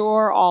around? I'm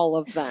sure all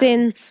of them.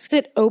 Since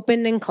it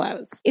opened and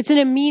closed. It's an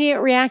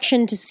immediate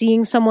reaction to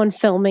seeing someone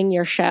filming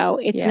your show.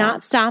 It's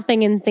not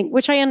stopping and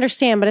which I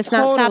understand, but it's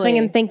not stopping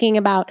and thinking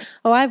about,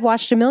 I've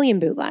watched a million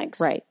bootlegs.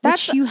 Right.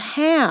 Which you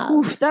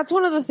have. That's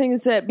one of the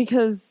things that,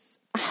 because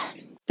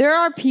there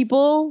are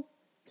people,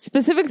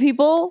 specific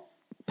people,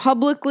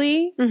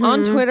 publicly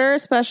on Twitter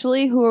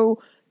especially, who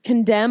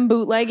condemn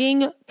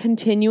bootlegging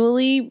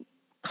continually,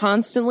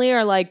 constantly,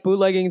 are like,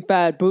 bootlegging's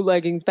bad,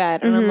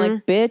 and I'm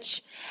like,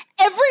 bitch,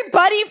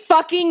 everybody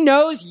fucking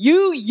knows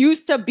you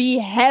used to be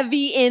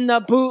heavy in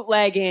the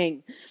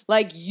bootlegging,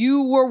 like,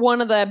 you were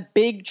one of the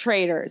big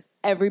traders.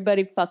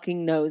 Everybody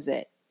fucking knows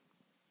it.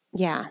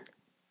 Yeah.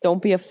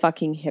 Don't be a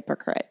fucking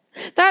hypocrite.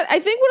 That, I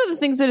think one of the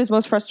things that is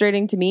most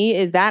frustrating to me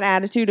is that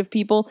attitude of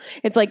people.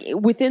 It's like,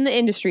 within the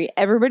industry,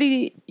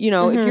 everybody, you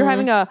know, if you're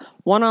having a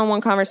one-on-one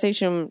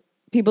conversation,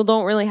 people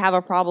don't really have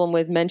a problem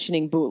with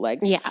mentioning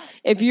bootlegs. Yeah.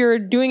 If you're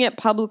doing it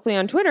publicly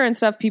on Twitter and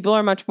stuff, people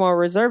are much more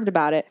reserved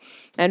about it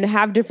and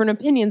have different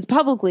opinions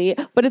publicly.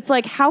 But it's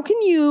like, how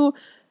can you...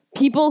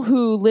 People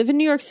who live in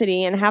New York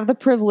City and have the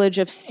privilege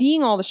of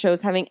seeing all the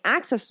shows, having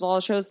access to all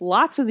the shows,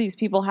 lots of these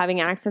people having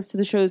access to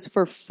the shows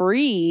for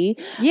free.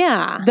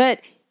 Yeah.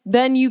 That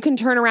then you can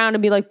turn around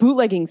and be like,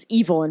 bootlegging's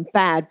evil and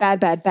bad.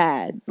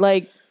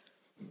 Like,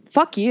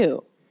 fuck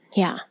you.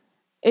 Yeah.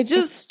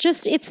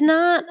 It's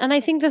not, and I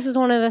think this is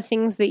one of the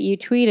things that you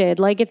tweeted,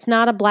 like, it's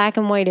not a black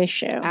and white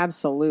issue.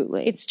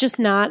 Absolutely. It's just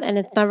not, and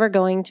it's never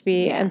going to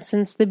be. Yeah. And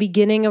since the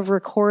beginning of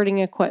recording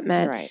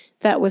equipment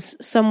that was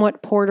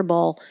somewhat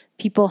portable,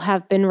 people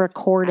have been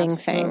recording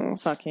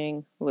things.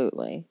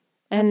 Absolutely.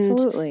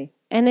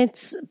 And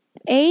it's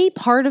a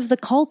part of the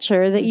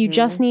culture that you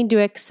just need to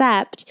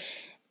accept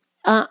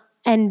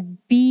and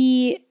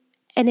be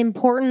an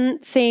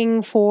important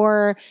thing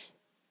for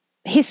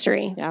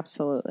history.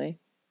 Absolutely.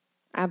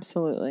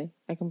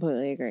 I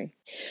completely agree.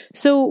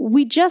 So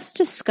we just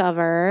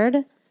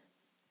discovered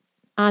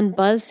on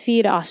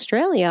BuzzFeed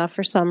Australia,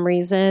 for some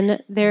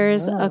reason,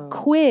 there's a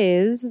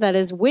quiz that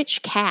is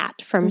which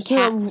cat from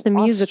Cats the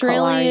Musical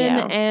Australian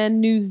are you?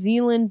 And New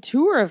Zealand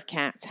tour of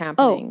Cats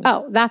happening.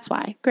 Oh, that's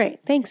why.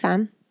 Great. Thanks,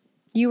 Em.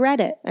 You read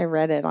it. I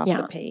read it off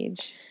the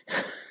page.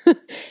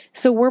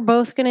 So we're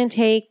both going to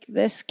take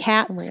this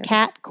Cats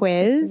cat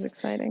quiz. This is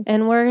exciting.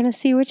 And we're going to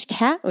see which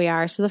cat we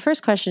are. So the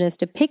first question is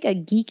to pick a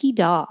geeky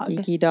dog.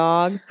 Geeky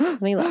dog.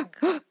 Let me look.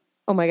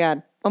 Oh my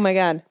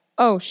God.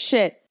 Oh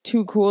shit.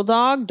 Too cool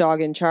dog.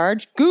 Dog in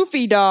charge.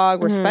 Goofy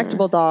dog.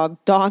 Respectable dog.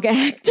 Dog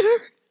actor.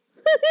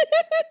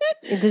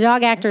 The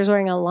dog actor is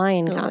wearing a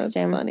lion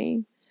costume. That's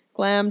funny.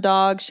 Glam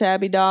dog,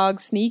 shabby dog,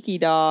 sneaky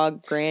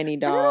dog, granny I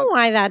don't dog. know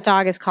why that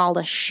dog is called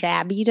a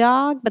shabby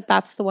dog, but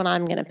that's the one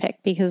I'm going to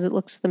pick because it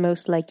looks the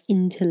most like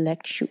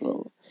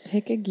intellectual.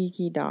 Pick a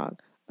geeky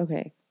dog.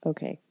 Okay.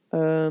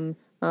 I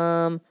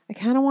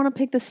kind of want to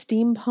pick the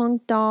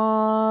steampunk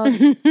dog.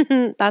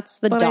 That's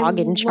the dog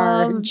in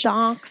charge.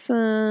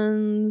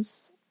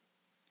 Dachshunds.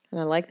 And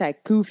I like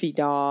that goofy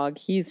dog.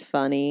 He's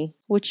funny.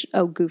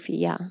 Goofy,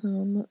 yeah.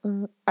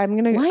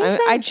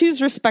 I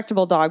choose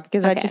respectable dog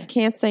because I just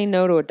can't say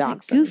no to a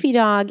dachshund. Goofy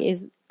dog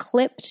is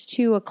clipped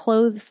to a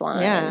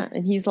clothesline. Yeah,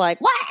 and he's like,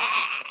 what?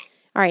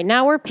 All right,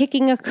 now we're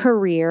picking a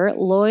career: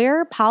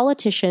 lawyer,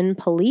 politician,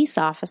 police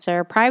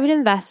officer, private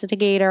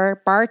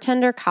investigator,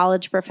 bartender,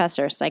 college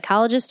professor,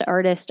 psychologist,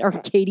 artist, or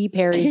Katy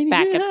Perry's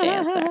backup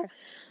dancer.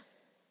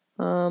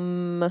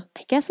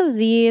 I guess of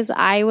these,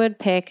 I would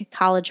pick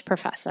college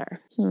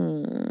professor.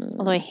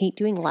 Although I hate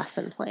doing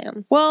lesson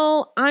plans.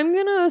 Well, I'm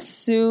going to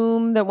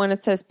assume that when it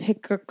says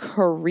pick a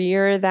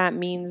career, that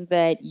means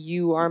that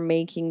you are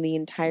making the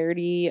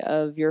entirety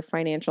of your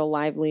financial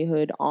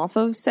livelihood off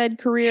of said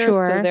career.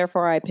 Sure. So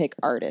therefore, I pick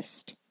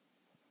artist.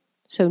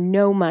 So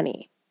no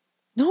money.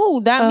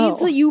 No, that means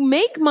that you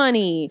make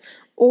money.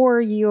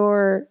 Or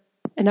you're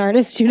an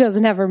artist who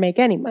doesn't ever make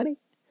any money.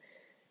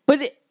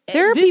 But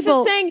there are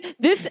people is saying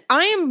this.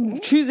 I am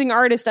choosing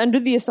artist under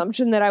the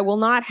assumption that I will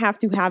not have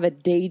to have a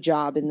day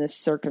job in this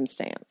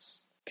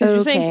circumstance. Because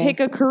you're saying pick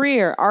a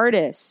career,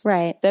 artist,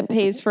 right? That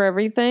pays for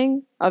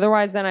everything.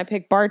 Otherwise, then I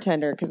pick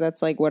bartender because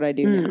that's like what I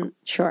do now.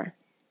 Sure,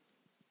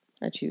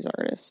 I choose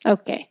artist.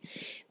 Okay,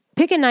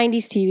 pick a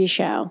 '90s TV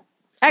show.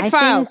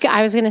 X-Files.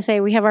 I was going to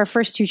say we have our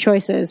first two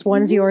choices.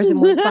 One's yours and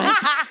one's mine.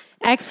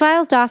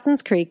 X-Files,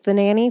 Dawson's Creek, The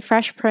Nanny,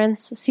 Fresh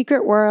Prince,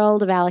 Secret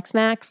World of Alex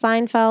Max,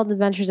 Seinfeld,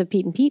 Adventures of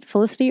Pete and Pete,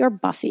 Felicity, or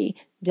Buffy.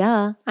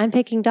 Duh. I'm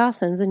picking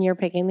Dawson's and you're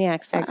picking the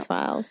X-Files.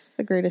 X-Files,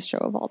 the greatest show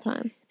of all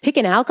time. Pick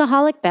an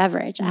alcoholic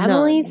beverage.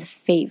 Emily's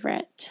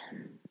favorite.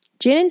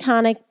 Gin and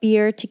tonic,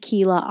 beer,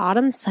 tequila,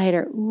 autumn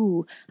cider.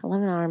 Ooh, I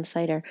love an autumn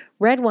cider.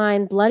 Red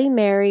wine, Bloody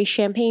Mary,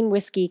 champagne,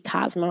 whiskey,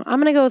 Cosmo. I'm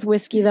going to go with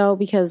whiskey, though,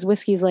 because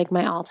whiskey's like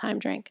my all-time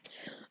drink.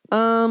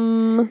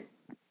 Cosmo's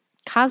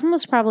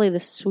probably the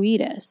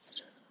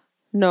sweetest.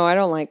 No, I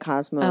don't like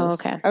Cosmos. Oh,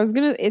 okay.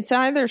 It's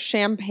either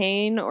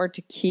champagne or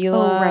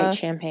tequila. Oh, right,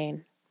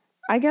 champagne.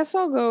 I guess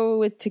I'll go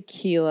with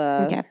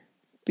tequila. Okay.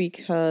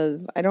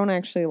 Because I don't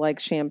actually like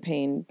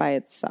champagne by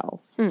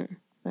itself.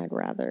 I'd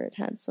rather it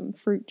had some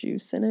fruit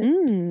juice in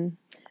it.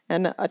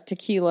 And a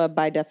tequila,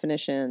 by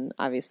definition,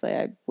 obviously,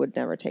 I would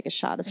never take a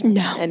shot of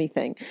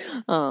anything.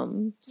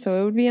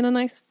 So it would be in a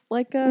nice,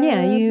 like a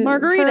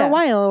margarita. For a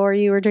while, or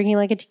you were drinking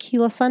like a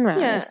tequila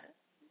sunrise.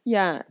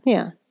 Yeah.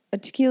 A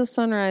tequila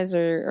sunrise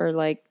or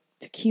like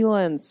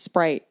tequila and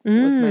Sprite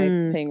was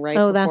my thing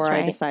before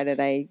I decided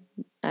I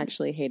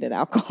actually hated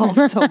alcohol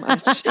so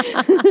much.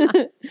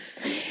 Pick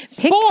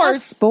a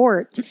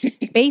sport.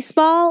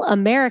 Baseball,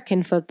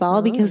 American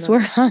football, because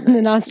we're on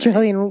an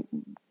Australian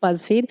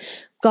BuzzFeed.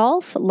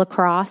 Golf,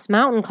 lacrosse,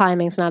 mountain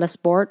climbing is not a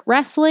sport.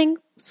 Wrestling,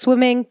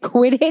 swimming,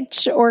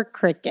 Quidditch, or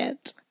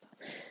cricket.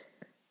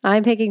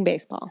 I'm picking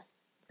baseball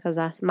because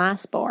that's my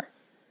sport.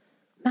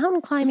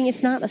 Mountain climbing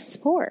is not a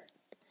sport.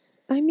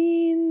 I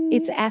mean,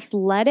 it's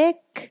athletic.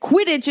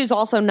 Quidditch is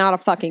also not a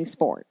fucking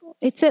sport.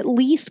 It's at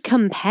least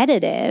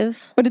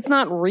competitive. But it's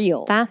not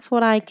real. That's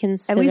what I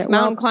consider. At least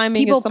mountain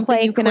climbing is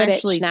something you can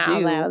actually now,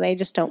 do. Though. They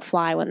just don't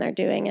fly when they're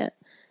doing it.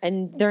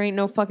 And there ain't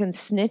no fucking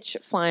snitch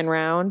flying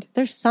around.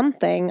 There's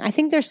something. I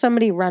think there's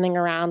somebody running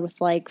around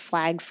with like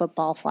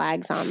football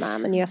flags on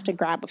them, and you have to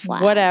grab a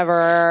flag.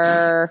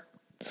 Whatever.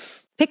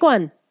 Pick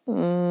one.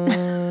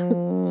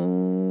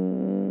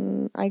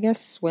 I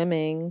guess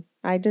swimming.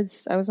 I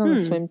was on the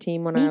swim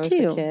team when I was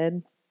a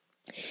kid.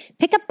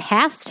 Pick a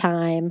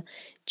pastime.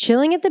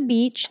 Chilling at the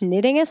beach,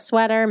 knitting a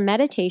sweater,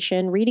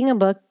 meditation, reading a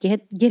book,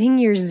 getting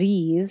your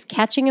Z's,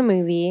 catching a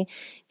movie,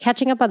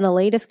 catching up on the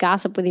latest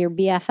gossip with your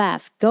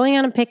BFF, going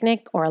on a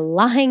picnic, or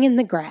lying on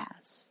the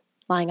grass.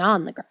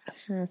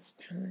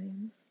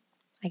 Pastime.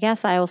 I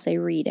guess I will say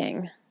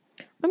reading.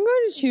 I'm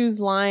going to choose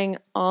lying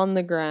on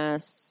the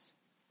grass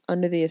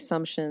under the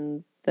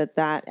assumption that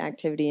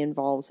activity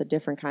involves a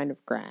different kind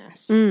of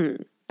grass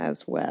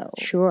as well.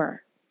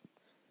 Sure.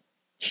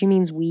 She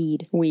means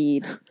weed.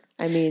 Weed.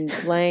 I mean,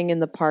 laying in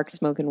the park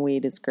smoking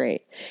weed is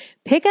great.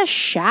 Pick a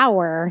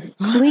shower.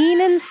 Clean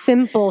and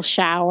simple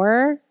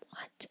shower.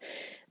 What?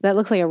 That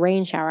looks like a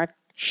rain shower.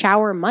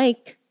 Shower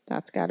mic.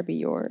 That's got to be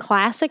yours.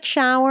 Classic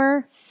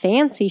shower.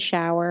 Fancy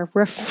shower.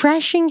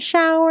 Refreshing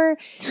shower.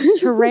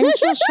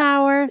 Torrential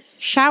shower.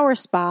 Shower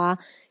spa.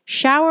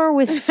 Shower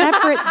with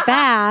separate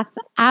bath.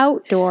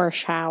 Outdoor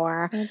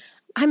shower.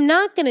 I'm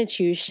not going to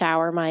choose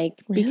shower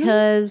mic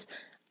because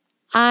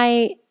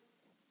I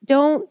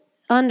don't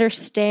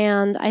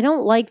understand. I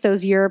don't like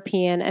those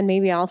European and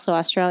maybe also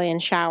Australian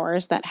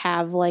showers that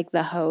have like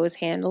the hose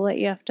handle that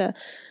you have to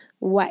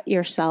wet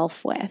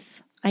yourself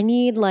with. I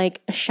need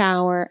like a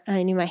shower.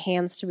 I need my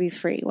hands to be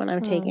free when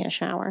I'm taking a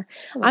shower.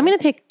 I'm going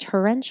to pick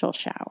torrential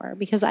shower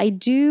because I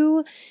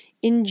do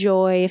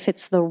enjoy, if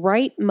it's the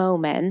right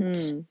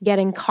moment,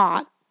 getting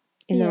caught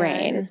in the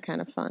rain. It's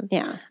kind of fun.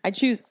 Yeah. I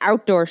choose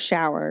outdoor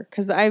shower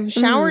because I've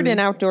showered in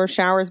outdoor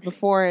showers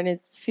before and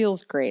it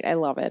feels great. I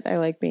love it. I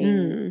like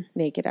being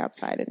naked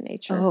outside in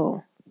nature.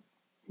 Oh,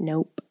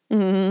 nope.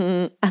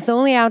 The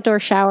only outdoor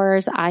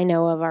showers I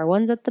know of are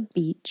ones at the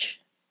beach.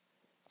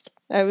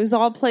 It was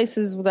all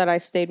places that I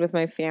stayed with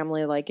my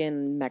family, like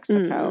in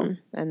Mexico,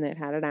 and it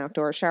had an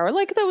outdoor shower.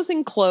 Like that was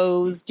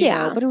enclosed, you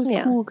know, but it was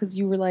cool because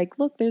you were like,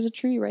 look, there's a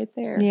tree right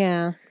there.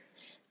 Yeah.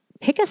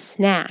 Pick a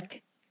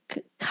snack.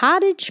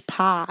 Cottage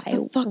pie.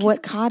 The fuck is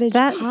cottage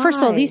pie? First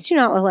of all, these do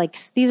not look like,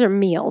 these are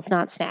meals,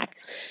 not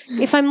snacks.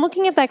 If I'm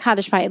looking at that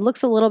cottage pie, it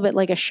looks a little bit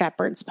like a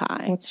shepherd's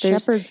pie. What's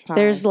shepherd's pie?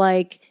 There's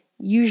like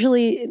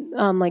usually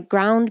like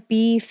ground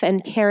beef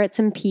and carrots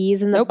and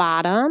peas in the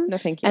bottom. No,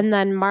 thank you. And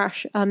then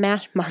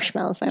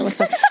marshmallows. I almost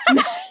said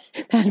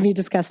that'd be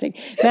disgusting.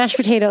 Mashed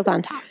potatoes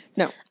on top.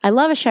 No. I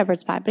love a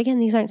shepherd's pie, but again,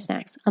 these aren't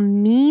snacks. A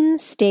mean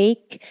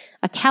steak,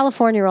 a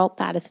California roll.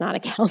 That is not a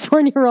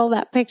California roll,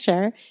 that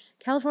picture.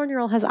 California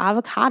roll has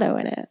avocado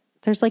in it.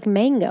 There's like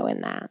mango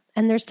in that.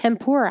 And there's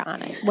tempura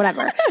on it.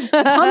 Whatever.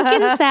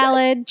 Pumpkin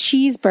salad,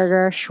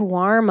 cheeseburger,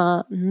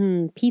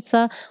 shawarma,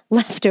 pizza,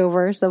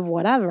 leftovers of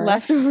whatever.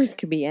 Leftovers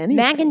could be anything.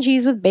 Mac and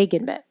cheese with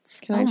bacon bits.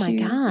 Can I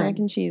choose mac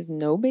and cheese,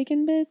 no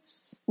bacon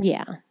bits?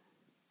 Yeah.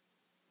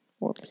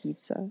 Or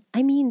pizza.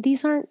 I mean,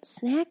 these aren't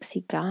snacks,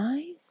 you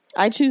guys.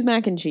 I choose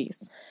mac and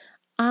cheese.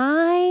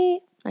 I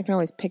can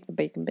always pick the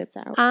bacon bits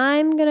out.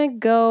 I'm going to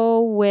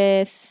go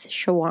with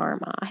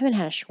shawarma. I haven't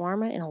had a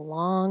shawarma in a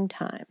long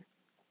time.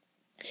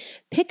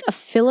 Pick a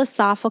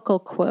philosophical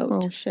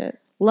quote. Oh, shit.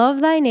 Love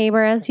thy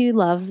neighbor as you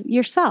love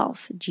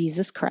yourself,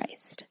 Jesus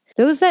Christ.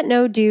 Those that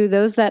know do,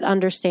 those that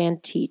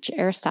understand teach.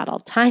 Aristotle.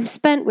 Time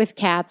spent with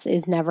cats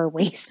is never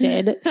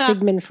wasted.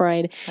 Sigmund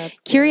Freud.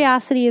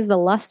 Curiosity is the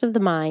lust of the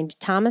mind.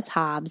 Thomas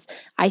Hobbes.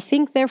 I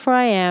think, therefore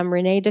I am.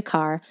 Rene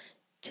Descartes.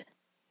 Do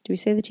we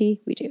say the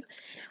T? We do.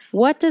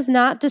 What does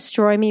not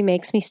destroy me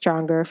makes me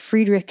stronger.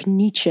 Friedrich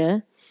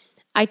Nietzsche.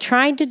 I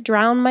tried to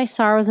drown my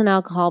sorrows in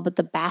alcohol, but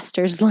the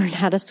bastards learned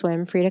how to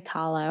swim. Frida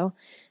Kahlo.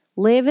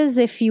 Live as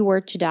if you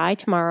were to die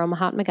tomorrow.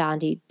 Mahatma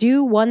Gandhi.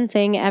 Do one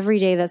thing every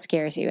day that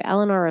scares you.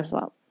 Eleanor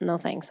Roosevelt. No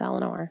thanks,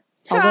 Eleanor.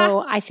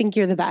 Although I think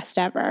you're the best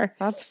ever.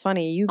 That's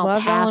funny. You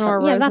love Eleanor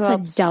Roosevelt. Yeah,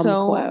 that's a dumb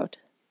quote.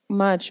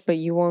 Much, but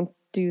you won't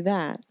do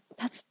that.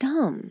 That's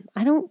dumb.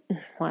 I don't,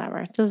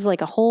 whatever. This is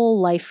like a whole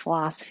life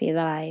philosophy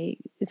that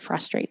it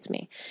frustrates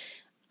me.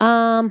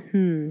 I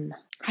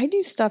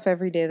do stuff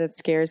every day that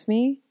scares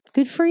me.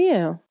 Good for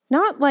you.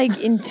 Not like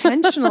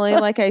intentionally,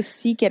 like I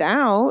seek it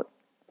out.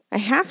 I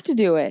have to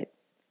do it.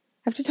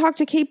 I have to talk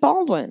to Kate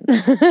Baldwin.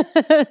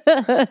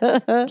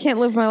 Can't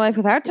live my life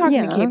without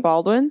talking to Kate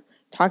Baldwin.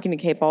 Talking to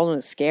Kate Baldwin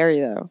is scary,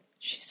 though.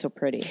 She's so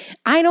pretty.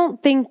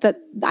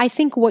 I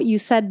think what you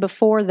said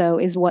before, though,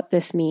 is what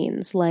this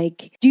means.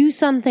 Like, do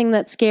something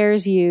that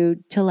scares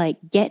you to, like,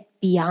 get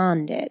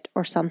beyond it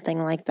or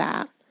something like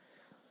that.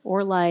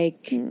 Or,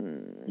 like,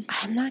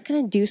 I'm not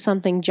going to do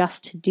something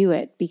just to do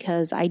it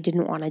because I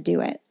didn't want to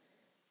do it.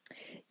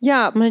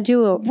 Yeah. I'm going to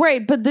do it.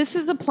 Right, but this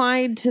is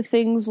applied to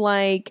things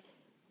like,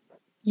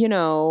 you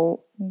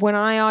know, when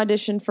I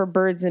auditioned for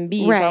Birds and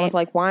Bees, I was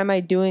like, why am I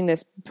doing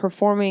this?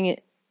 Performing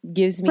it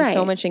gives me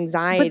so much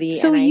anxiety. But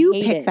so and you I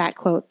hate pick it. that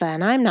quote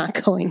then. I'm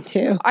not going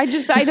to.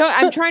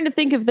 I'm trying to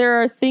think if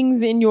there are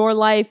things in your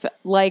life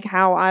like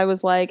how I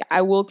was like,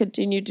 I will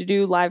continue to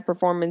do live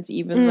performance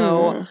even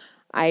though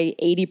I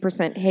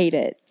 80% hate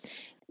it.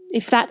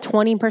 If that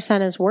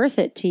 20% is worth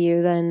it to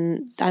you,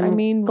 then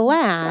I'm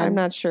glad. I'm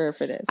not sure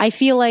if it is. I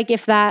feel like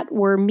if that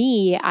were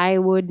me, I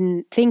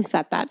wouldn't think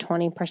that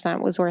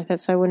 20% was worth it,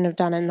 so I wouldn't have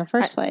done it in the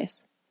first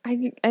place.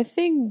 I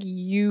think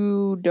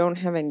you don't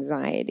have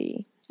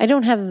anxiety. I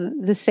don't have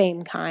the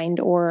same kind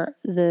or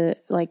the,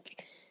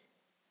 like,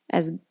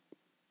 as,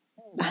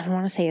 I don't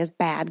want to say as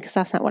bad because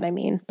that's not what I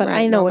mean, but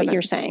I know what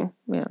you're saying.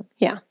 Yeah.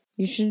 Yeah.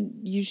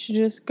 You should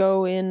just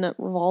go in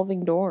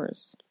revolving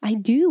doors. I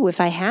do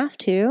if I have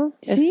to.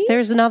 See? If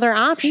there's another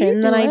option,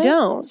 then I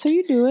don't. So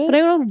you do it. But I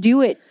don't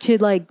do it to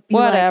like be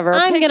whatever.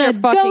 Like, I'm going to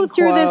go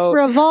through this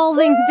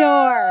revolving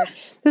door.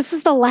 This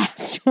is the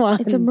last one.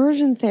 It's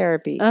immersion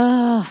therapy.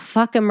 Ugh,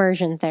 fuck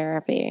immersion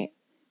therapy.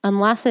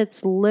 Unless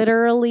it's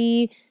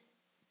literally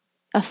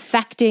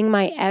affecting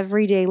my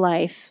everyday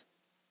life.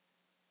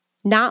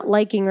 Not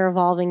liking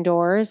revolving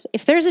doors.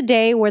 If there's a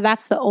day where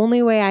that's the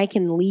only way I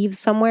can leave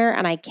somewhere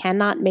and I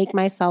cannot make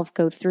myself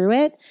go through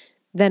it,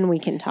 then we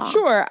can talk.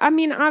 Sure. I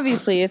mean,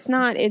 obviously, it's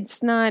not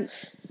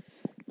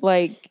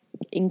like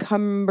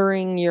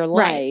encumbering your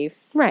life.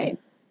 Right.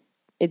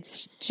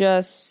 It's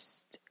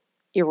just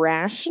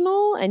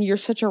irrational, and you're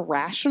such a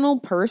rational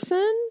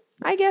person,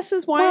 I guess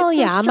is why it's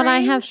so strange. But I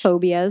have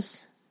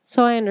phobias.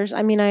 So I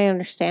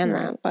understand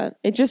that, but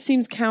it just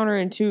seems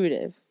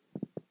counterintuitive.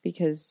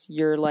 Because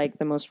you're like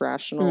the most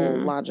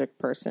rational logic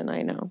person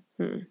I know.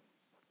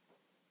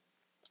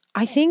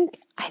 I think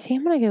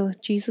I'm going to go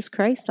with Jesus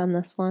Christ on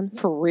this one.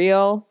 For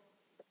real?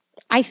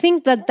 I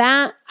think that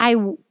I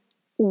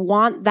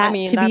want that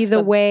to be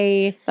the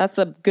way. That's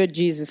a good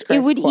Jesus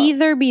Christ It would quote.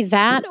 either be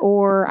that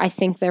or I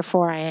think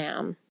therefore I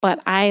am.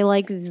 But I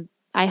like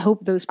I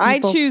hope those people... I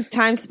choose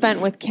time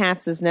spent with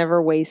cats is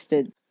never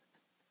wasted.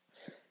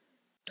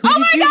 Oh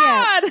my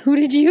God! Who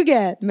did you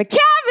get?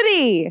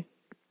 McCavity!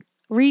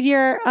 Read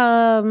your...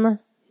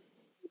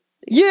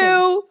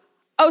 You...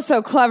 Oh,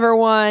 so clever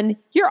one.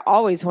 You're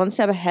always one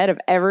step ahead of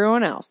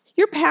everyone else.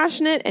 You're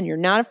passionate and you're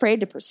not afraid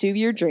to pursue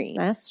your dreams.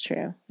 That's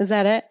true. Is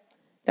that it?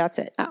 That's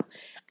it. Oh.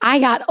 I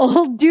got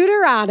Old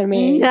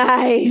Deuteronomy.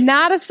 Nice.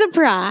 Not a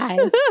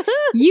surprise.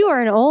 You are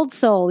an old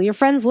soul. Your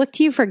friends look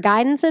to you for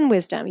guidance and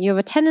wisdom. You have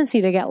a tendency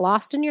to get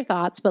lost in your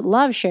thoughts, but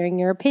love sharing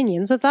your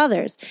opinions with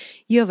others.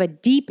 You have a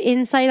deep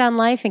insight on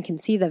life and can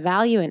see the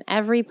value in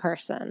every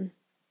person.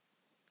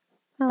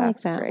 I like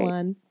that great.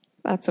 one.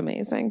 That's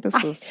amazing.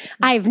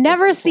 I've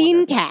never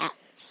seen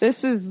Cats.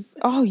 This is,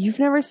 you've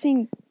never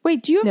seen,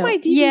 wait, do you have my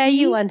DVD? Yeah,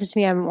 you lent it to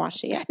me. I haven't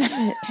watched it yet.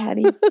 Damn it,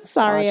 Patty.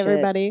 Sorry, Watch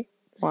everybody.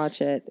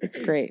 Watch it. It's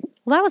great.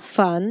 Well, that was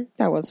fun.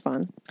 That was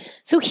fun.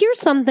 So here's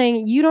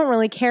something you don't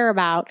really care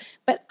about,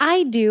 but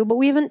I do, but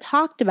we haven't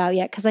talked about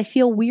yet because I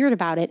feel weird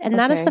about it. And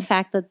that is the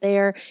fact that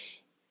there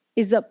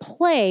is a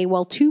play,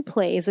 a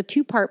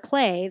two-part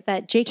play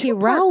that J.K.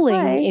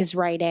 Rowling is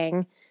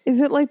writing.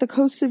 Is it like The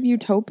Coast of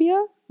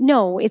Utopia?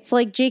 No, it's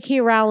like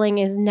J.K. Rowling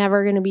is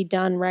never going to be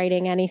done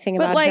writing anything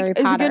about Harry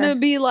Potter. Is it going to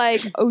be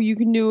like, you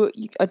can do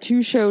a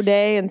 2-show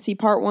day and see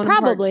part 1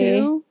 Probably.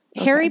 and part 2?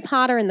 Okay. Harry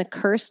Potter and the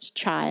Cursed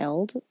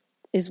Child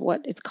is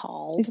what it's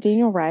called. Is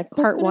Daniel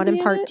Radcliffe part 1 and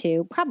part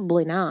 2?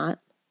 Probably not.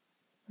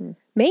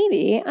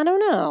 Maybe. I don't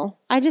know.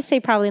 I just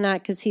say probably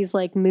not because he's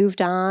like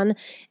moved on.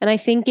 And I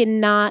think in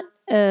not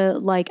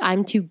like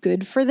I'm too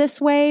good for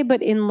this way,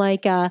 but in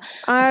like I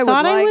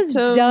thought I was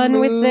done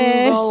with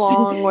this.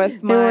 Along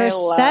with my there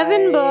were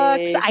 7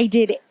 books. I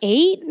did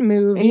 8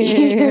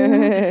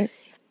 movies.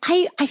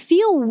 I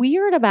feel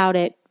weird about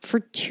it for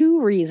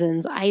 2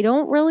 reasons. I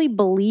don't really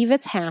believe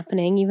it's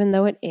happening, even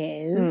though it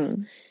is.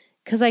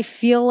 Because I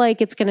feel like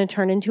it's going to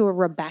turn into a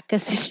Rebecca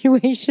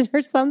situation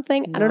or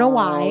something. I don't know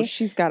why.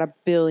 She's got $1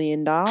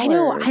 billion. I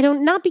know.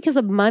 Not because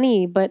of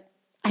money, but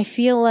I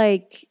feel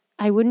like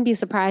I wouldn't be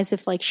surprised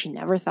if like she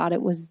never thought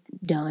it was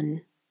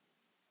done.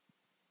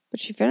 But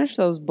she finished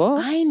those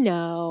books. I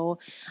know.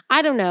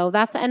 I don't know.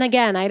 And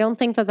again, I don't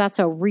think that that's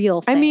a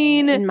real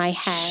thing in my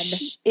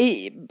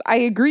head. I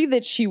agree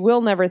that she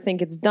will never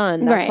think it's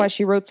done. That's why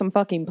she wrote some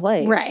fucking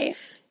plays. Right.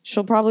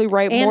 She'll probably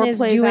write more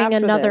plays after this. And is doing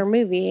another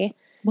movie.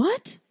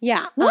 What?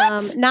 Yeah.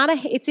 What?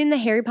 It's in the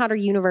Harry Potter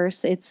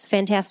universe. It's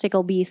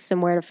Fantastical Beasts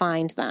and Where to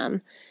Find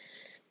Them.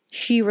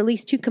 She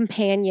released 2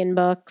 companion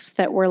books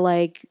that were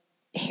like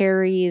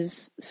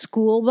Harry's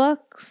school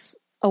books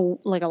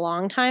like a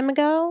long time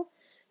ago.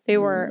 They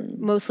were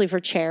mostly for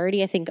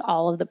charity. I think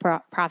all of the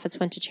profits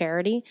went to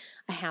charity.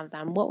 I have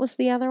them. What was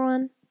the other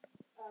one?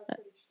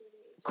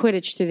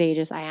 Quidditch Through the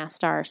Ages. I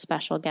asked our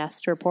special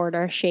guest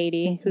reporter,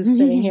 Shady, who's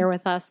sitting here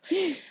with us.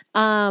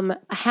 I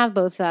have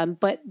both of them,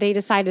 but they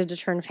decided to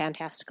turn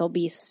Fantastical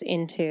Beasts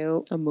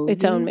into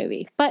its own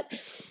movie. But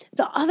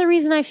the other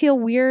reason I feel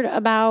weird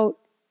about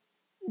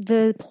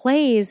the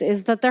plays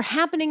is that they're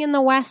happening in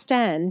the West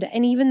End.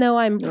 And even though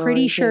I'm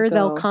pretty sure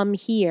they'll come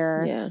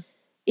here,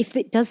 if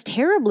it does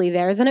terribly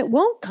there, then it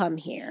won't come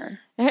here.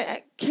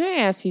 Can I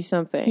ask you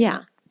something?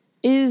 Yeah.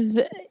 Is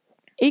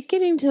it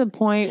getting to the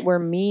point where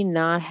me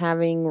not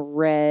having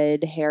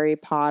read Harry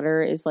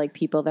Potter is like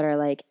people that are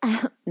like,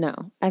 no,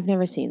 I've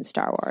never seen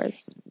Star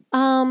Wars?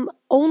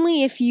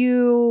 Only if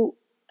you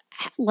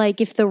like,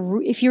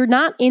 if you're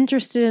not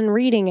interested in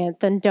reading it,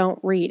 then don't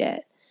read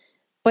it.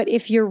 But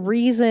if your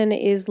reason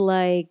is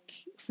like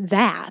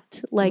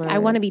that, like I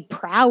want to be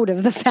proud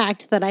of the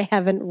fact that I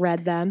haven't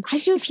read them. I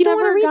just if you don't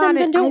want to read them,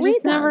 then don't read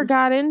them. Never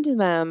got into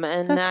them,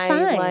 and that's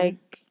fine. Like.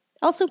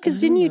 Also, because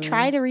didn't you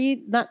try to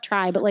read? Not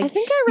try, but like I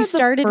think I read you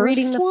started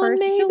reading the first,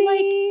 maybe. So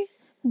like,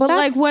 but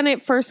like when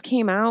it first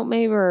came out,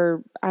 maybe,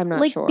 or I'm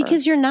not sure.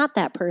 Because you're not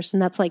that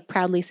person that's like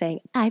proudly saying,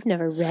 "I've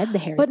never read the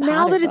Harry Potter." But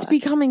now that it's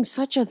becoming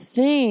such a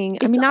thing,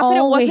 I mean, not that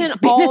it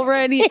wasn't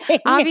already,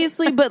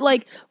 obviously, but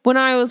like when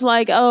I was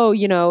like, oh,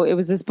 it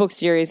was this book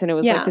series and it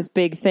was like this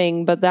big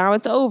thing, but now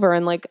it's over,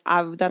 and like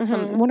that's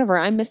whatever.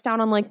 I missed out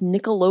on like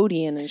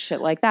Nickelodeon and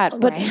shit like that.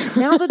 But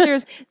now that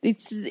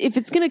if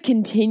it's going to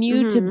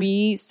continue to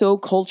be so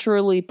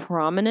culturally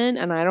prominent,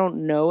 and I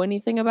don't know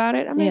anything about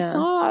it, I mean, I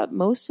saw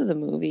most of the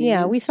movies.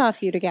 Yeah, we saw a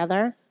few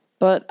together.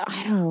 But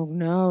I don't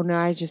know. No,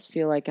 I just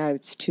feel like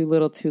it's too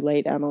little too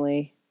late,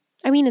 Emily.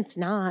 I mean, it's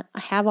not.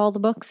 I have all the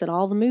books and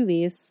all the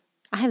movies.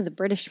 I have the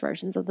British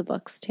versions of the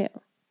books, too.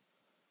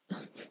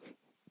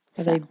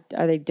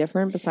 Are they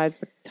different besides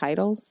the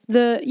titles?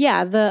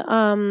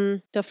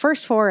 The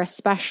first 4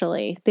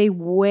 especially, they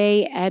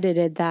way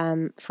edited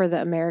them for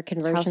the American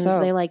versions. How so?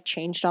 They like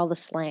changed all the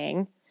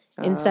slang.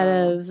 Instead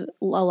of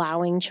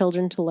allowing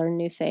children to learn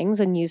new things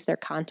and use their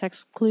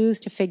context clues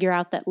to figure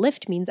out that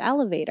lift means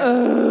elevator.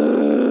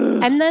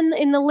 And then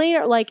in the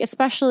later, like,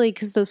 especially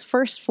because those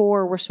first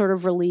 4 were sort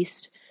of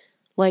released,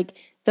 like,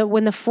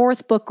 when the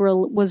fourth book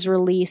was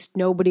released,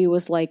 nobody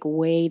was like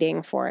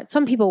waiting for it.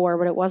 Some people were,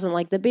 but it wasn't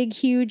like the big,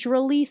 huge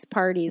release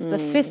parties. The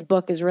fifth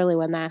book is really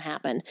when that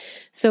happened.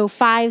 So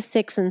 5,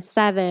 6, and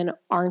 7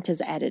 aren't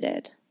as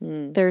edited.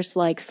 There's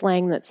like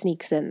slang that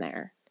sneaks in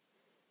there.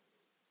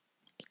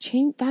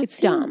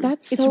 It's dumb.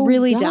 It's so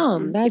really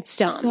dumb. It's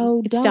dumb.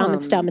 So dumb.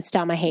 It's dumb. It's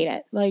dumb. I hate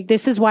it. Like,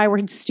 this is why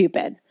we're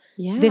stupid.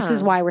 Yeah. This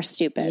is why we're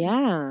stupid.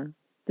 Yeah.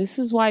 This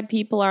is why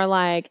people are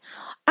like,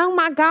 oh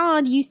my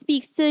God, you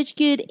speak such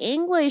good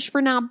English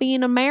for not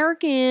being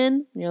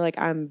American. And you're like,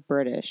 I'm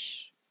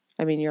British.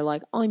 I mean, you're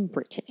like, I'm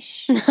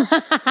British.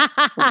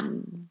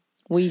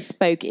 We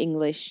spoke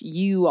English.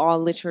 You are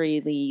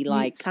literally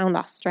like... You sound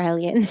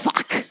Australian.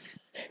 Fuck.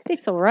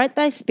 It's all right.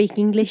 I speak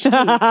English too.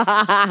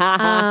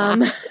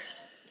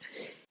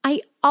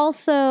 I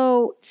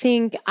also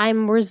think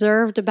I'm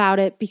reserved about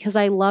it because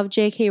I love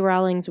J.K.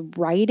 Rowling's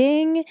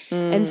writing,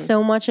 and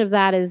so much of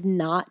that is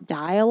not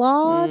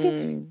dialogue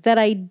that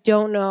I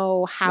don't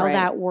know how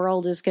that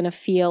world is going to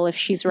feel if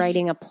she's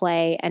writing a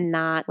play and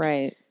not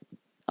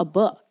a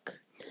book.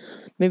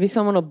 Maybe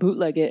someone will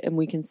bootleg it and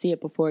we can see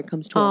it before it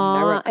comes to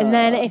America. And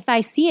then if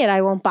I see it,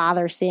 I won't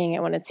bother seeing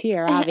it when it's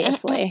here,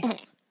 obviously.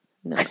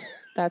 No.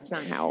 That's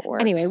not how it works.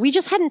 Anyway, we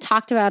just hadn't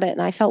talked about it,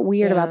 and I felt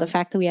weird about the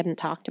fact that we hadn't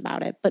talked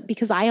about it. But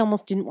because I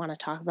almost didn't want to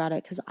talk about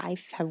it because I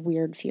have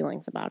weird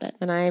feelings about it.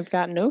 And I've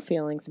got no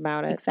feelings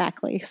about it.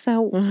 Exactly.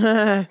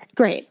 So,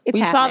 great. It's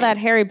we saw that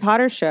Harry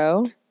Potter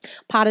show.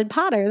 Potted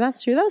Potter.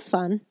 That's true. That was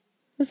fun. It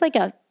was like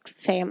a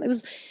family.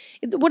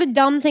 What a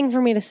dumb thing for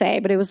me to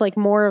say, but it was like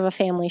more of a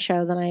family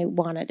show than I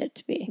wanted it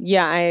to be.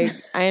 Yeah,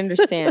 I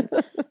understand.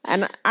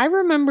 And I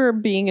remember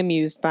being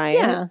amused by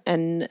it.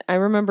 And I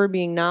remember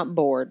being not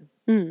bored.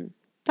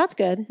 That's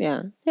good.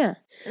 Yeah. Yeah.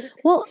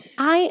 Well,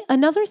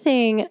 another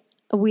thing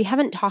we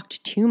haven't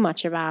talked too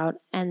much about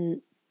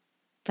and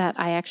that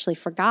I actually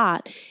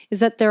forgot is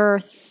that there are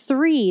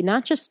 3,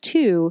 not just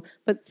 2,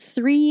 but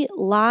 3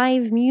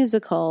 live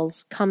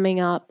musicals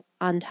coming up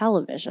on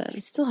television. I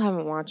still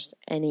haven't watched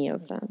any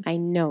of them. I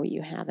know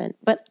you haven't,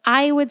 but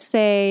I would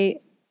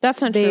say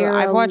that's not true.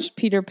 I've watched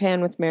Peter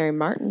Pan with Mary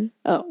Martin.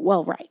 Oh,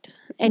 well, right.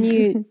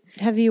 And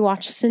have you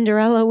watched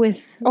Cinderella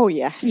with... Oh,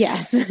 yes.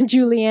 Yes,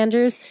 Julie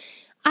Andrews.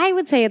 I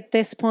would say at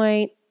this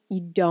point, you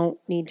don't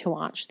need to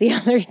watch the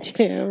other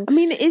 2. I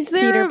mean, is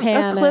there a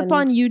clip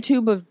on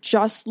YouTube of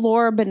just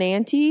Laura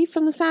Benanti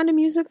from The Sound of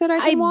Music that I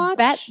can watch? I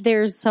bet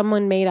there's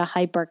someone made a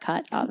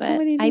hypercut of it.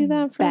 Somebody do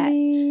that for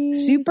me?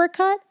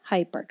 Supercut?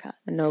 Hypercut.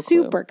 No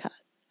clue. Supercut.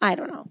 I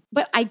don't know.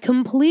 But I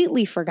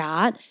completely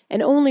forgot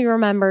and only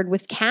remembered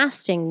with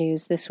casting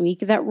news this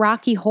week that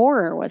Rocky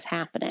Horror was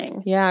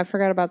happening. Yeah, I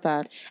forgot about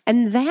that.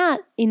 And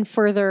that, in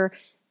further...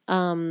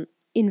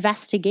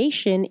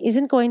 investigation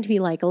isn't going to be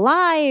like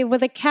live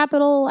with a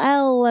capital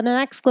L and an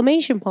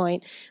exclamation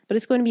point, but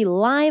it's going to be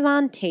live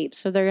on tape.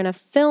 So they're going to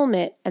film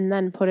it and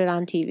then put it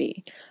on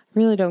TV.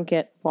 Really don't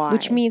get why.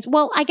 Which means,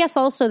 well, I guess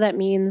also that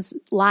means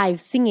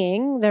live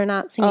singing. They're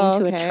not singing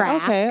to a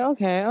track.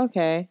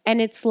 Okay. And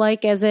it's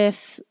like as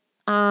if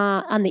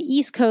on the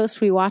East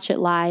Coast we watch it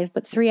live,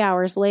 but 3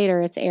 hours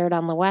later it's aired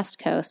on the West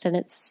Coast and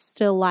it's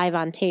still live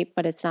on tape,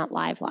 but it's not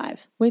live.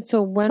 Wait,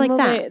 so when will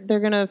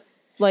they're going to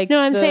like... No,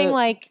 I'm saying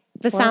like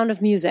The Sound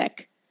of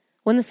Music.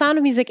 When The Sound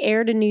of Music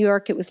aired in New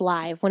York, it was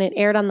live. When it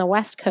aired on the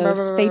West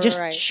Coast, they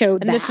just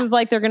showed that. And this is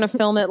like they're going to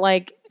film it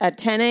like at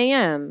 10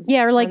 a.m.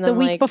 Yeah, or like the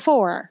week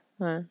before.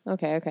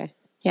 Okay.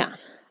 Yeah.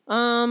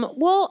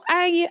 Well,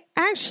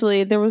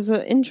 there was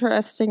an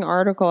interesting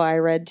article I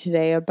read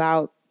today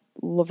about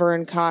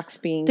Laverne Cox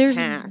being cast.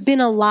 There's been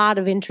a lot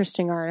of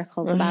interesting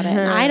articles about it.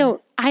 And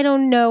I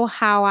don't know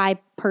how I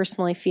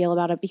personally feel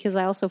about it because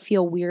I also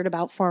feel weird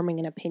about forming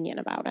an opinion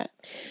about it.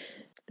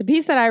 The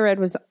piece that I read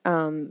was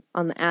on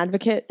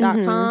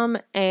theadvocate.com,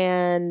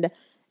 and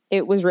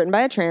it was written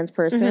by a trans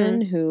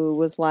person who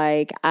was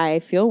like, I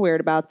feel weird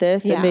about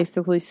this, and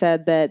basically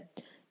said that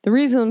the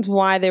reasons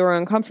why they were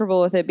uncomfortable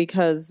with it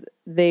because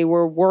they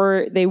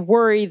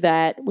worry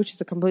that, which is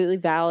a completely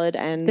valid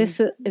and this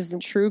is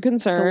true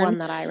concern. The one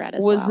that I read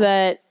was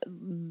that,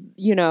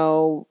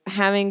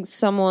 having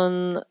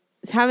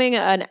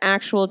an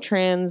actual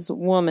trans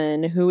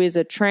woman who is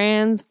a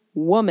trans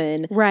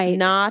woman,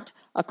 not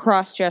a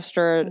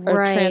cross-dresser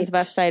or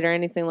transvestite or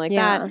anything like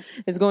that,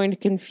 is going to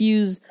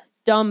confuse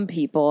dumb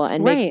people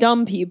and make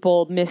dumb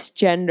people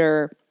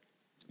misgender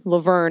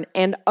Laverne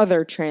and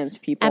other trans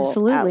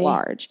people at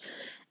large.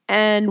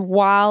 And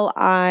while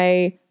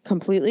I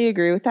completely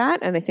agree with that,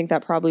 and I think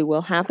that probably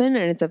will happen,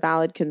 and it's a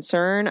valid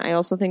concern, I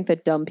also think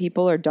that dumb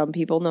people are dumb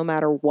people no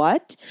matter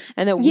what,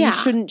 and that we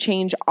shouldn't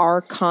change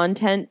our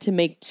content to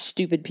make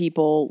stupid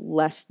people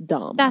less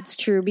dumb. That's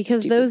true,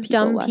 because those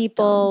dumb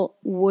people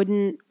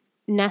wouldn't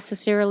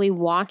necessarily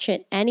watch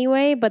it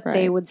anyway, but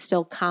they would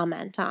still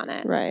comment on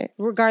it. Right.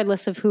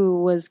 Regardless of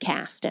who was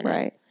cast in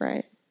it.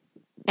 Right.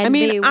 And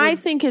I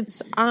think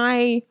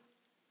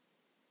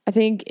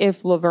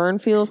if Laverne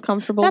feels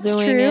comfortable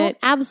doing it,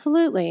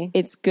 absolutely,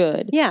 it's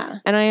good. Yeah.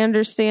 And I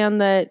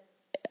understand that.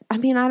 I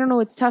mean, I don't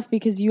know. It's tough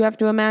because you have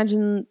to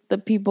imagine the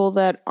people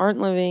that aren't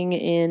living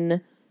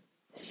in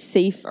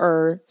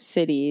safer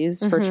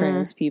cities for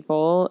trans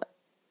people.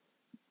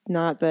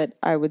 Not that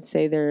I would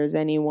say there is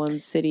any one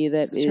city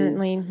that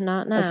Certainly is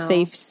not now. a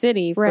safe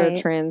city for Right.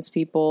 trans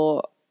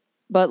people.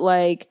 But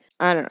like,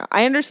 I don't know.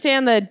 I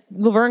understand that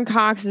Laverne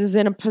Cox is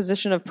in a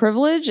position of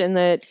privilege and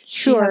that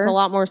she has a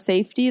lot more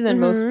safety than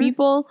most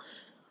people.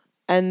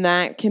 And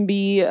that can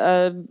be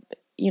an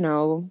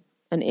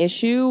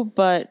issue.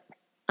 But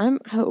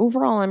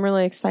overall, I'm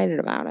really excited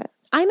about it.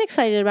 I'm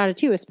excited about it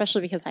too,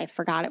 especially because I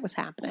forgot it was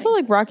happening. I feel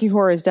like Rocky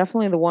Horror is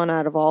definitely the one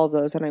out of all of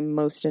those that I'm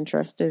most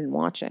interested in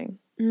watching.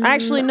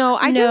 Actually, no,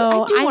 I do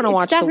want to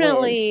watch it's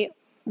definitely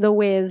The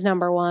Wiz. The Wiz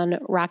number 1,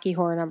 Rocky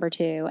Horror number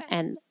 2,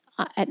 and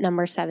at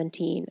number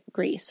 17,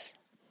 Grease.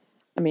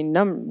 I mean,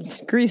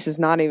 Grease is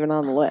not even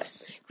on the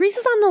list. Grease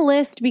is on the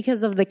list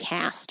because of the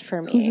cast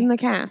for me. Who's in the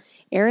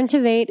cast? Aaron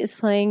Tveit is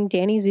playing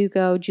Danny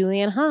Zuko.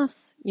 Julianne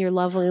Hough, your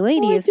lovely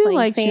lady, is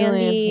playing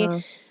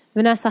Sandy.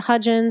 Vanessa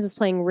Hudgens is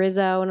playing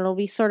Rizzo, and it'll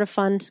be sort of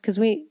fun because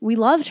we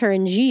loved her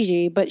in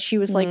Gigi, but she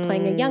was like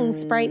playing a young,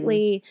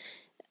 sprightly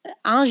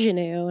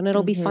ingenue, and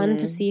it'll be fun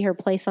to see her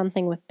play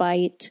something with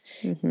bite.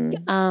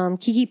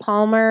 Keke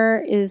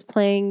Palmer is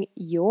playing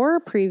your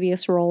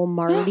previous role,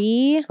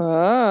 Marty,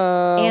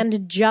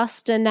 and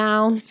just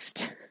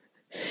announced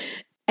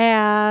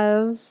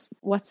as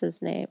what's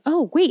his name?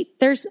 Oh wait,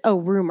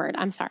 rumored.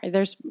 I'm sorry.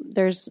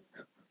 There's.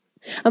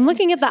 I'm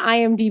looking at the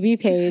IMDb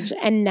page,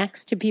 and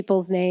next to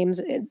people's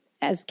names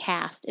as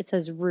cast, it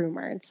says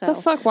rumored. So the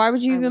fuck? Why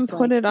would you even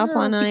put it up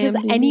on IMDb? Because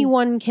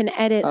anyone can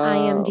edit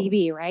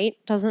IMDb, right?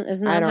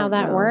 Isn't that how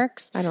that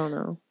works? I don't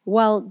know.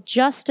 Well,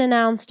 just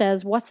announced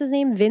as what's his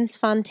name? Vince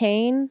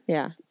Fontaine.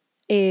 Yeah.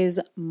 Is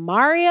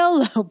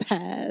Mario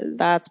Lopez.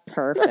 That's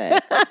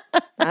perfect.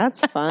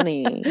 That's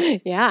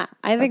funny. Yeah,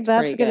 I think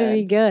that's going to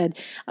be good.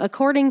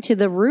 According to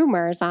the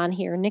rumors on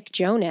here, Nick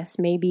Jonas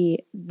may be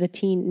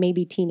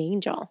Teen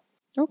Angel.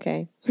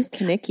 Okay. Who's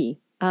Kaneki?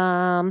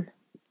 Kaneki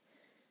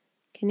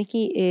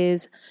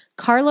is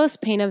Carlos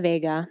Pena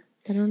Vega.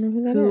 I don't know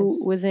who that is.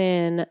 Who was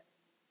in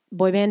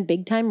boy band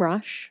Big Time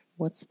Rush.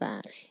 What's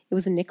that? It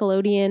was a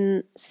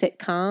Nickelodeon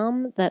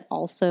sitcom that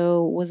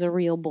also was a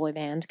real boy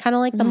band, kind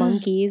of like the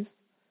Monkees.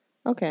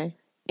 Okay.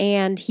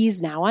 And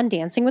he's now on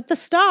Dancing with the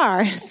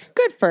Stars.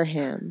 Good for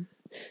him.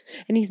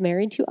 And he's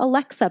married to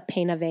Alexa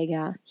Pena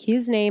Vega.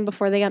 His name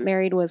before they got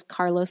married was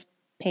Carlos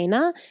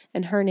Pena,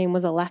 and her name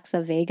was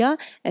Alexa Vega,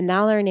 and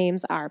now their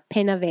names are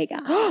Pena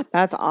Vega.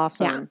 That's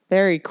awesome. Yeah.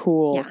 Very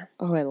cool. Yeah.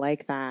 Oh, I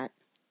like that.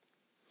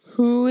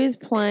 Who is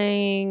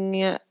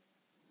playing?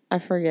 I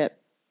forget.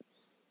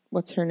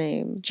 What's her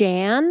name?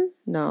 Jan?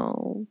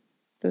 No.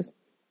 This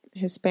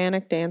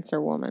Hispanic dancer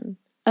woman.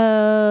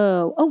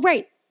 Oh,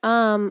 right.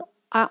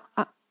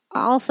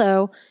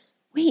 Also,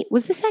 wait,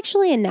 was this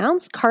actually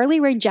announced?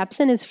 Carly Rae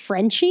Jepsen is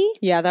Frenchie?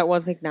 Yeah, that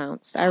was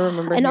announced. I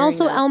remember. And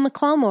also, that. Elle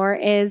McLemore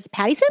is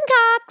Patty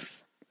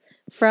Simcox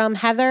from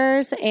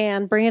Heathers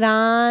and Bring It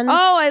On.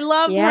 Oh, I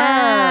love her.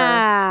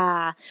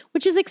 Yeah.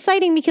 Which is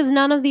exciting because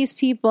none of these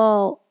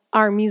people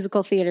are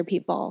musical theater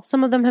people.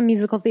 Some of them have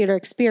musical theater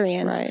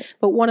experience. Right.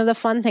 But one of the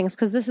fun things,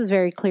 because this is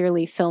very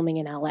clearly filming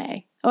in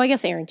LA. Oh, I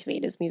guess Aaron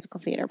Tveit is a musical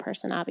theater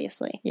person,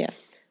 obviously.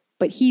 Yes.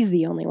 But he's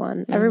the only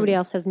one. Everybody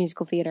else has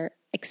musical theater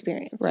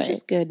experience, which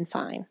is good and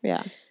fine.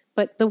 Yeah.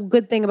 But the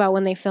good thing about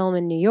when they film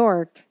in New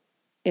York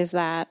is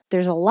that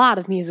there's a lot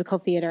of musical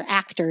theater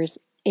actors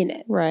in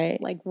it.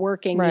 Right. Like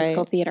working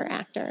musical theater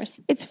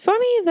actors. It's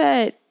funny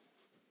that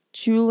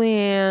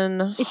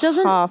Julianne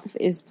Hough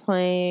is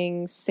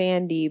playing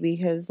Sandy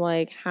because,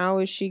 like, how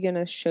is she going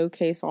to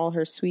showcase all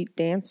her sweet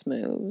dance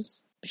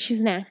moves?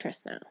 She's an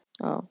actress now.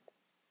 Oh.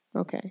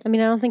 Okay. I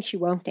mean, I don't think she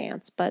won't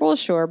dance, but well,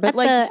 sure, but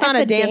like it's not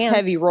a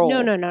dance-heavy role. No.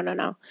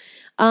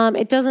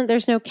 It doesn't.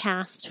 There's no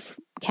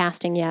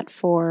casting yet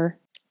for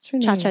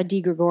Cha-Cha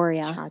Di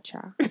Gregoria.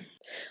 Cha-Cha.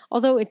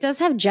 Although it does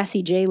have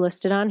Jessie J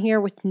listed on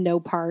here with no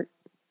part,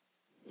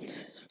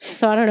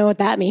 so I don't know what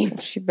that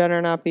means. She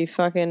better not be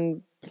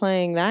fucking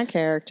playing that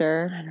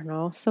character. I don't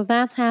know. So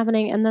that's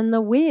happening, and then The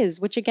Wiz,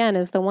 which again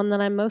is the one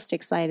that I'm most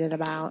excited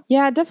about.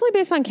 Yeah, definitely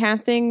based on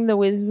casting, The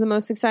Wiz is the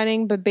most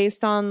exciting, but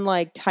based on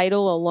like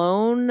title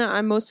alone,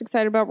 I'm most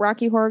excited about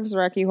Rocky Horror because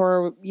Rocky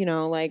Horror, you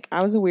know, like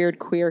I was a weird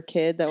queer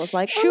kid that was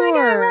like, oh my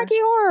God, Rocky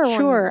Horror.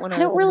 Sure. When I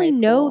don't really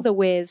know The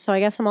Wiz, so I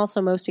guess I'm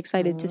also most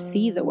excited to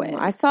see The Wiz.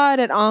 I saw it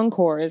at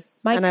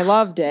Encores and I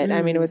loved it.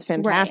 I mean, it was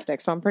fantastic.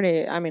 Right. So I'm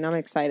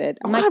excited.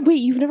 Oh God, wait,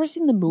 you've never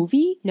seen the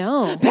movie?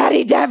 No.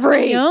 Patty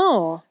Devry.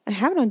 No. I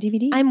have it on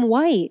DVD. I'm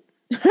white.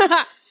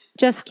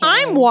 Just kidding.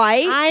 I'm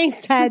white. I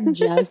said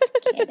just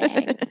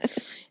kidding.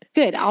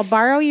 Good. I'll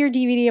borrow your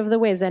DVD of The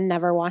Wiz and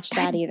never watch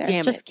that either.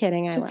 Damn just it.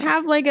 kidding. Just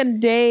have like a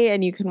day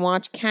and you can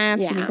watch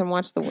Cats and you can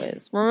watch The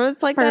Wiz. Remember,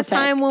 it's like that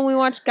time when we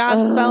watched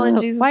Godspell and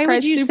Jesus Christ Superstar. Why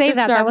would you say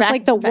that? That was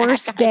like the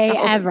worst day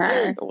ever.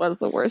 It was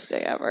the worst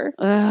day ever.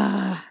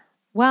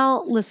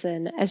 Well,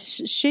 listen, as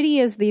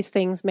shitty as these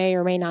things may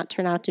or may not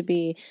turn out to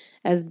be,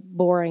 as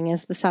boring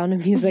as The Sound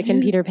of Music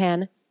and Peter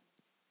Pan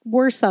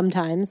were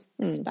sometimes,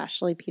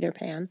 especially Peter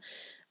Pan,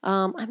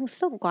 I'm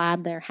still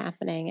glad they're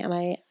happening, and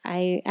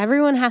I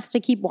everyone has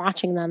to keep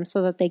watching them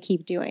so that they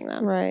keep doing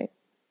them. Right.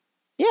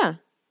 Yeah.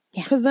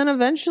 Yeah. Because then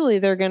eventually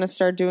they're going to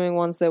start doing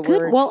ones that we're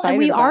excited Well, and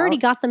we about. already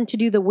got them to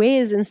do the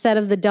Wiz instead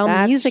of the dumb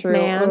That's Music true.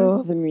 Man.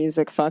 Oh, the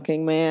Music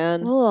fucking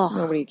Man. Ugh.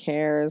 Nobody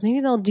cares. Maybe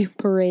they'll do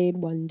Parade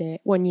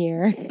one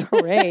year.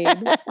 Parade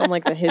on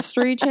like the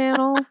History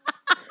Channel.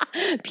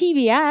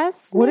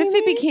 PBS. What if it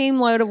maybe? became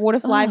what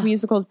if live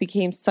musicals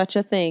became such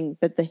a thing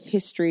that the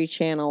History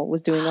Channel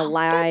was doing a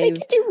live They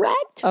could do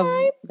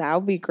Ragtime. that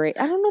would be great.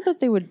 I don't know that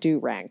they would do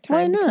Ragtime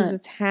Why not? because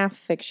it's half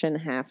fiction,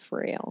 half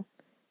real.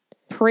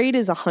 Parade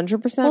is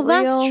 100% Well, real.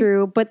 that's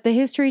true, but the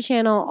History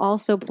Channel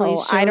also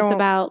plays shows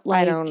about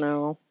I don't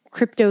know.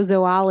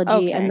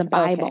 cryptozoology and the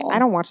Bible. Okay. I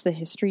don't watch the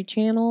History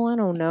Channel. I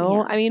don't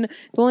know. Yeah. I mean,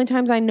 the only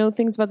times I know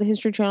things about the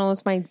History Channel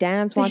is my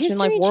dad's watching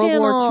History like World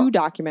War Channel II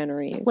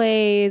documentaries.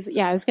 plays.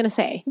 Yeah, I was gonna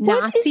say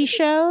What Nazi is-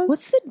 shows.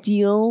 What's the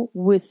deal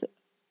with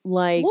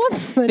like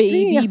What's the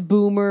baby deal?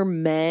 boomer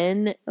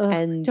men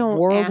and don't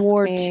World ask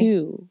War me.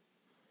 II?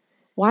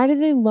 Why do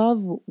they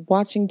love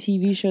watching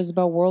TV shows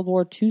about World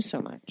War II so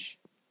much?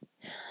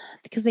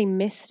 Because they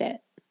missed it.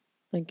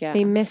 I guess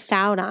They missed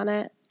out on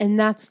it, and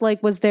that's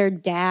like was their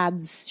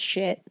dad's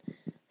shit.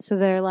 So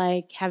they're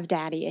like have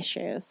daddy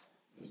issues.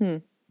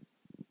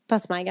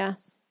 That's my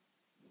guess.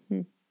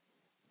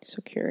 So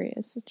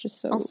curious. It's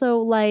just so Also,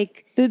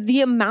 like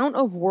the amount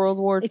of World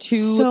War it's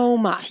II so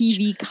much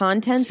TV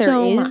content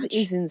So there much.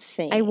 is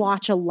insane. I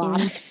watch a lot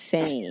of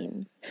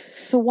insane.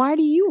 So why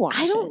do you watch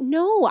I it? don't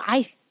know.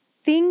 I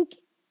think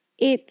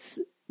it's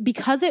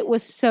because it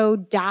was so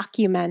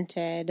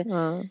documented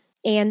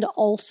and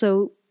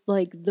also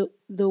like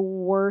the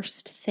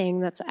worst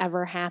thing that's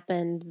ever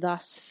happened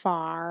thus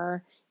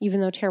far, even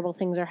though terrible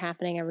things are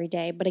happening every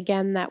day. But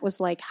again, that was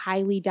like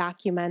highly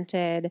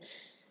documented.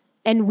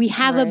 And we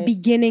have a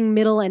beginning,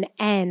 middle, and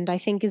end, I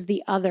think is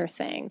the other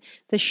thing.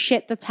 The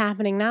shit that's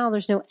happening now,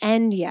 there's no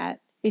end yet.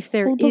 If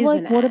there Well, but is like,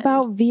 an what end.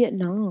 about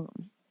Vietnam?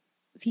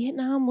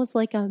 Vietnam was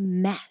like a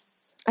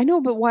mess. I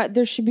know, but why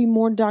there should be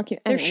more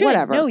There should.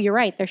 Whatever. No, you're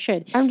right. There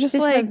should. I'm just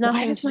This like, has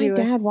nothing why does to my do with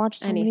dad watch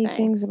so many anything.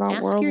 things about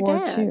Ask World your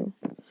War dad. II?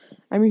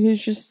 I mean,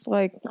 he's just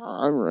like,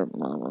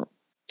 Carolee,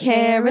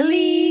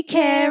 Carolee,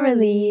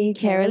 Carolee,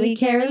 Carolee,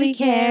 Carolee,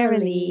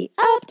 Carolee,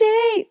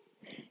 update.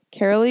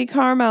 Carolee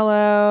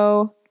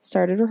Carmelo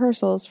started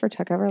rehearsals for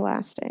Tuck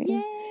Everlasting.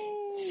 Yay.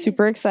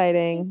 Super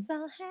exciting. It's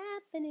all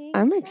happening.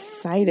 I'm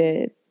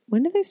excited.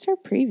 When do they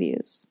start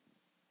previews?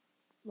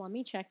 Let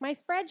me check my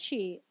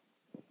spreadsheet.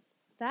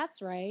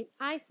 That's right.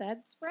 I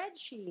said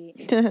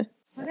spreadsheet.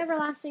 Tuck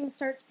Everlasting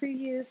starts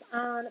previews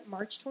on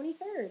March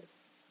 23rd.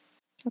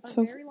 That's A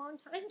so very long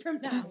time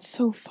from now. that's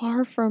so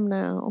far from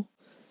now.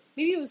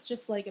 Maybe it was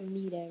just like a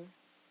meeting.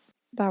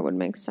 That would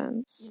make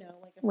sense. You know,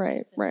 like a Right,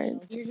 first right.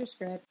 initial, here's your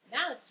script.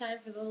 Now it's time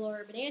for the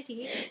Laura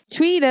Benanti.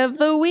 Tweet of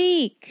the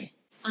week.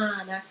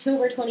 On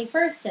October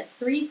 21st at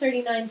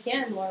 3:39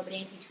 p.m., Laura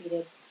Benanti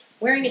tweeted,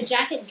 "Wearing a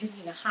jacket and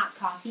drinking a hot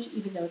coffee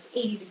even though it's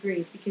 80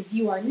 degrees because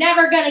you are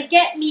never going to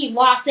get me,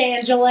 Los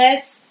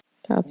Angeles."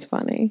 That's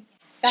funny.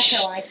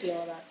 That's how I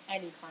feel about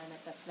any climate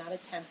that's not a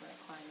temperate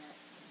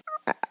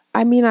climate.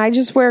 I mean, I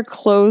just wear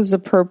clothes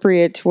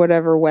appropriate to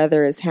whatever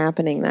weather is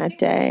happening that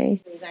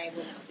day. Because I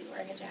would not be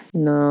wearing a jacket.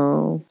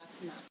 No,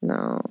 That's not.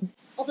 no,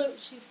 Although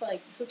she's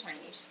like so tiny,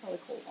 she's probably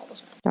cold all the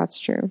time. that's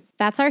true.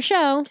 That's our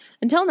show.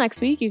 Until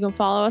next week, you can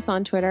follow us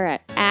on Twitter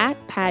at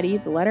Patty,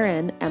 the letter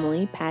N,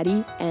 Emily,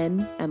 Patty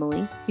N,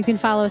 Emily, You can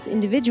follow us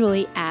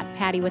individually at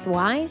Patty with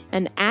Y.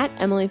 and at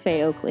Emily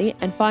Faye Oakley,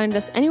 and find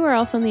us anywhere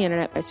else on the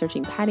internet by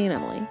searching Patty and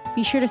Emily.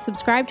 Be sure to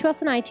subscribe to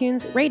us on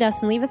iTunes, rate us,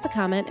 and leave us a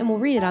comment, and we'll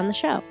read it on the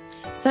show.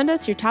 Send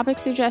us your topic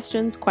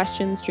suggestions,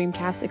 questions,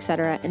 dreamcasts,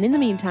 etc. And in the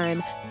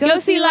meantime, Go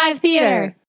see live theater!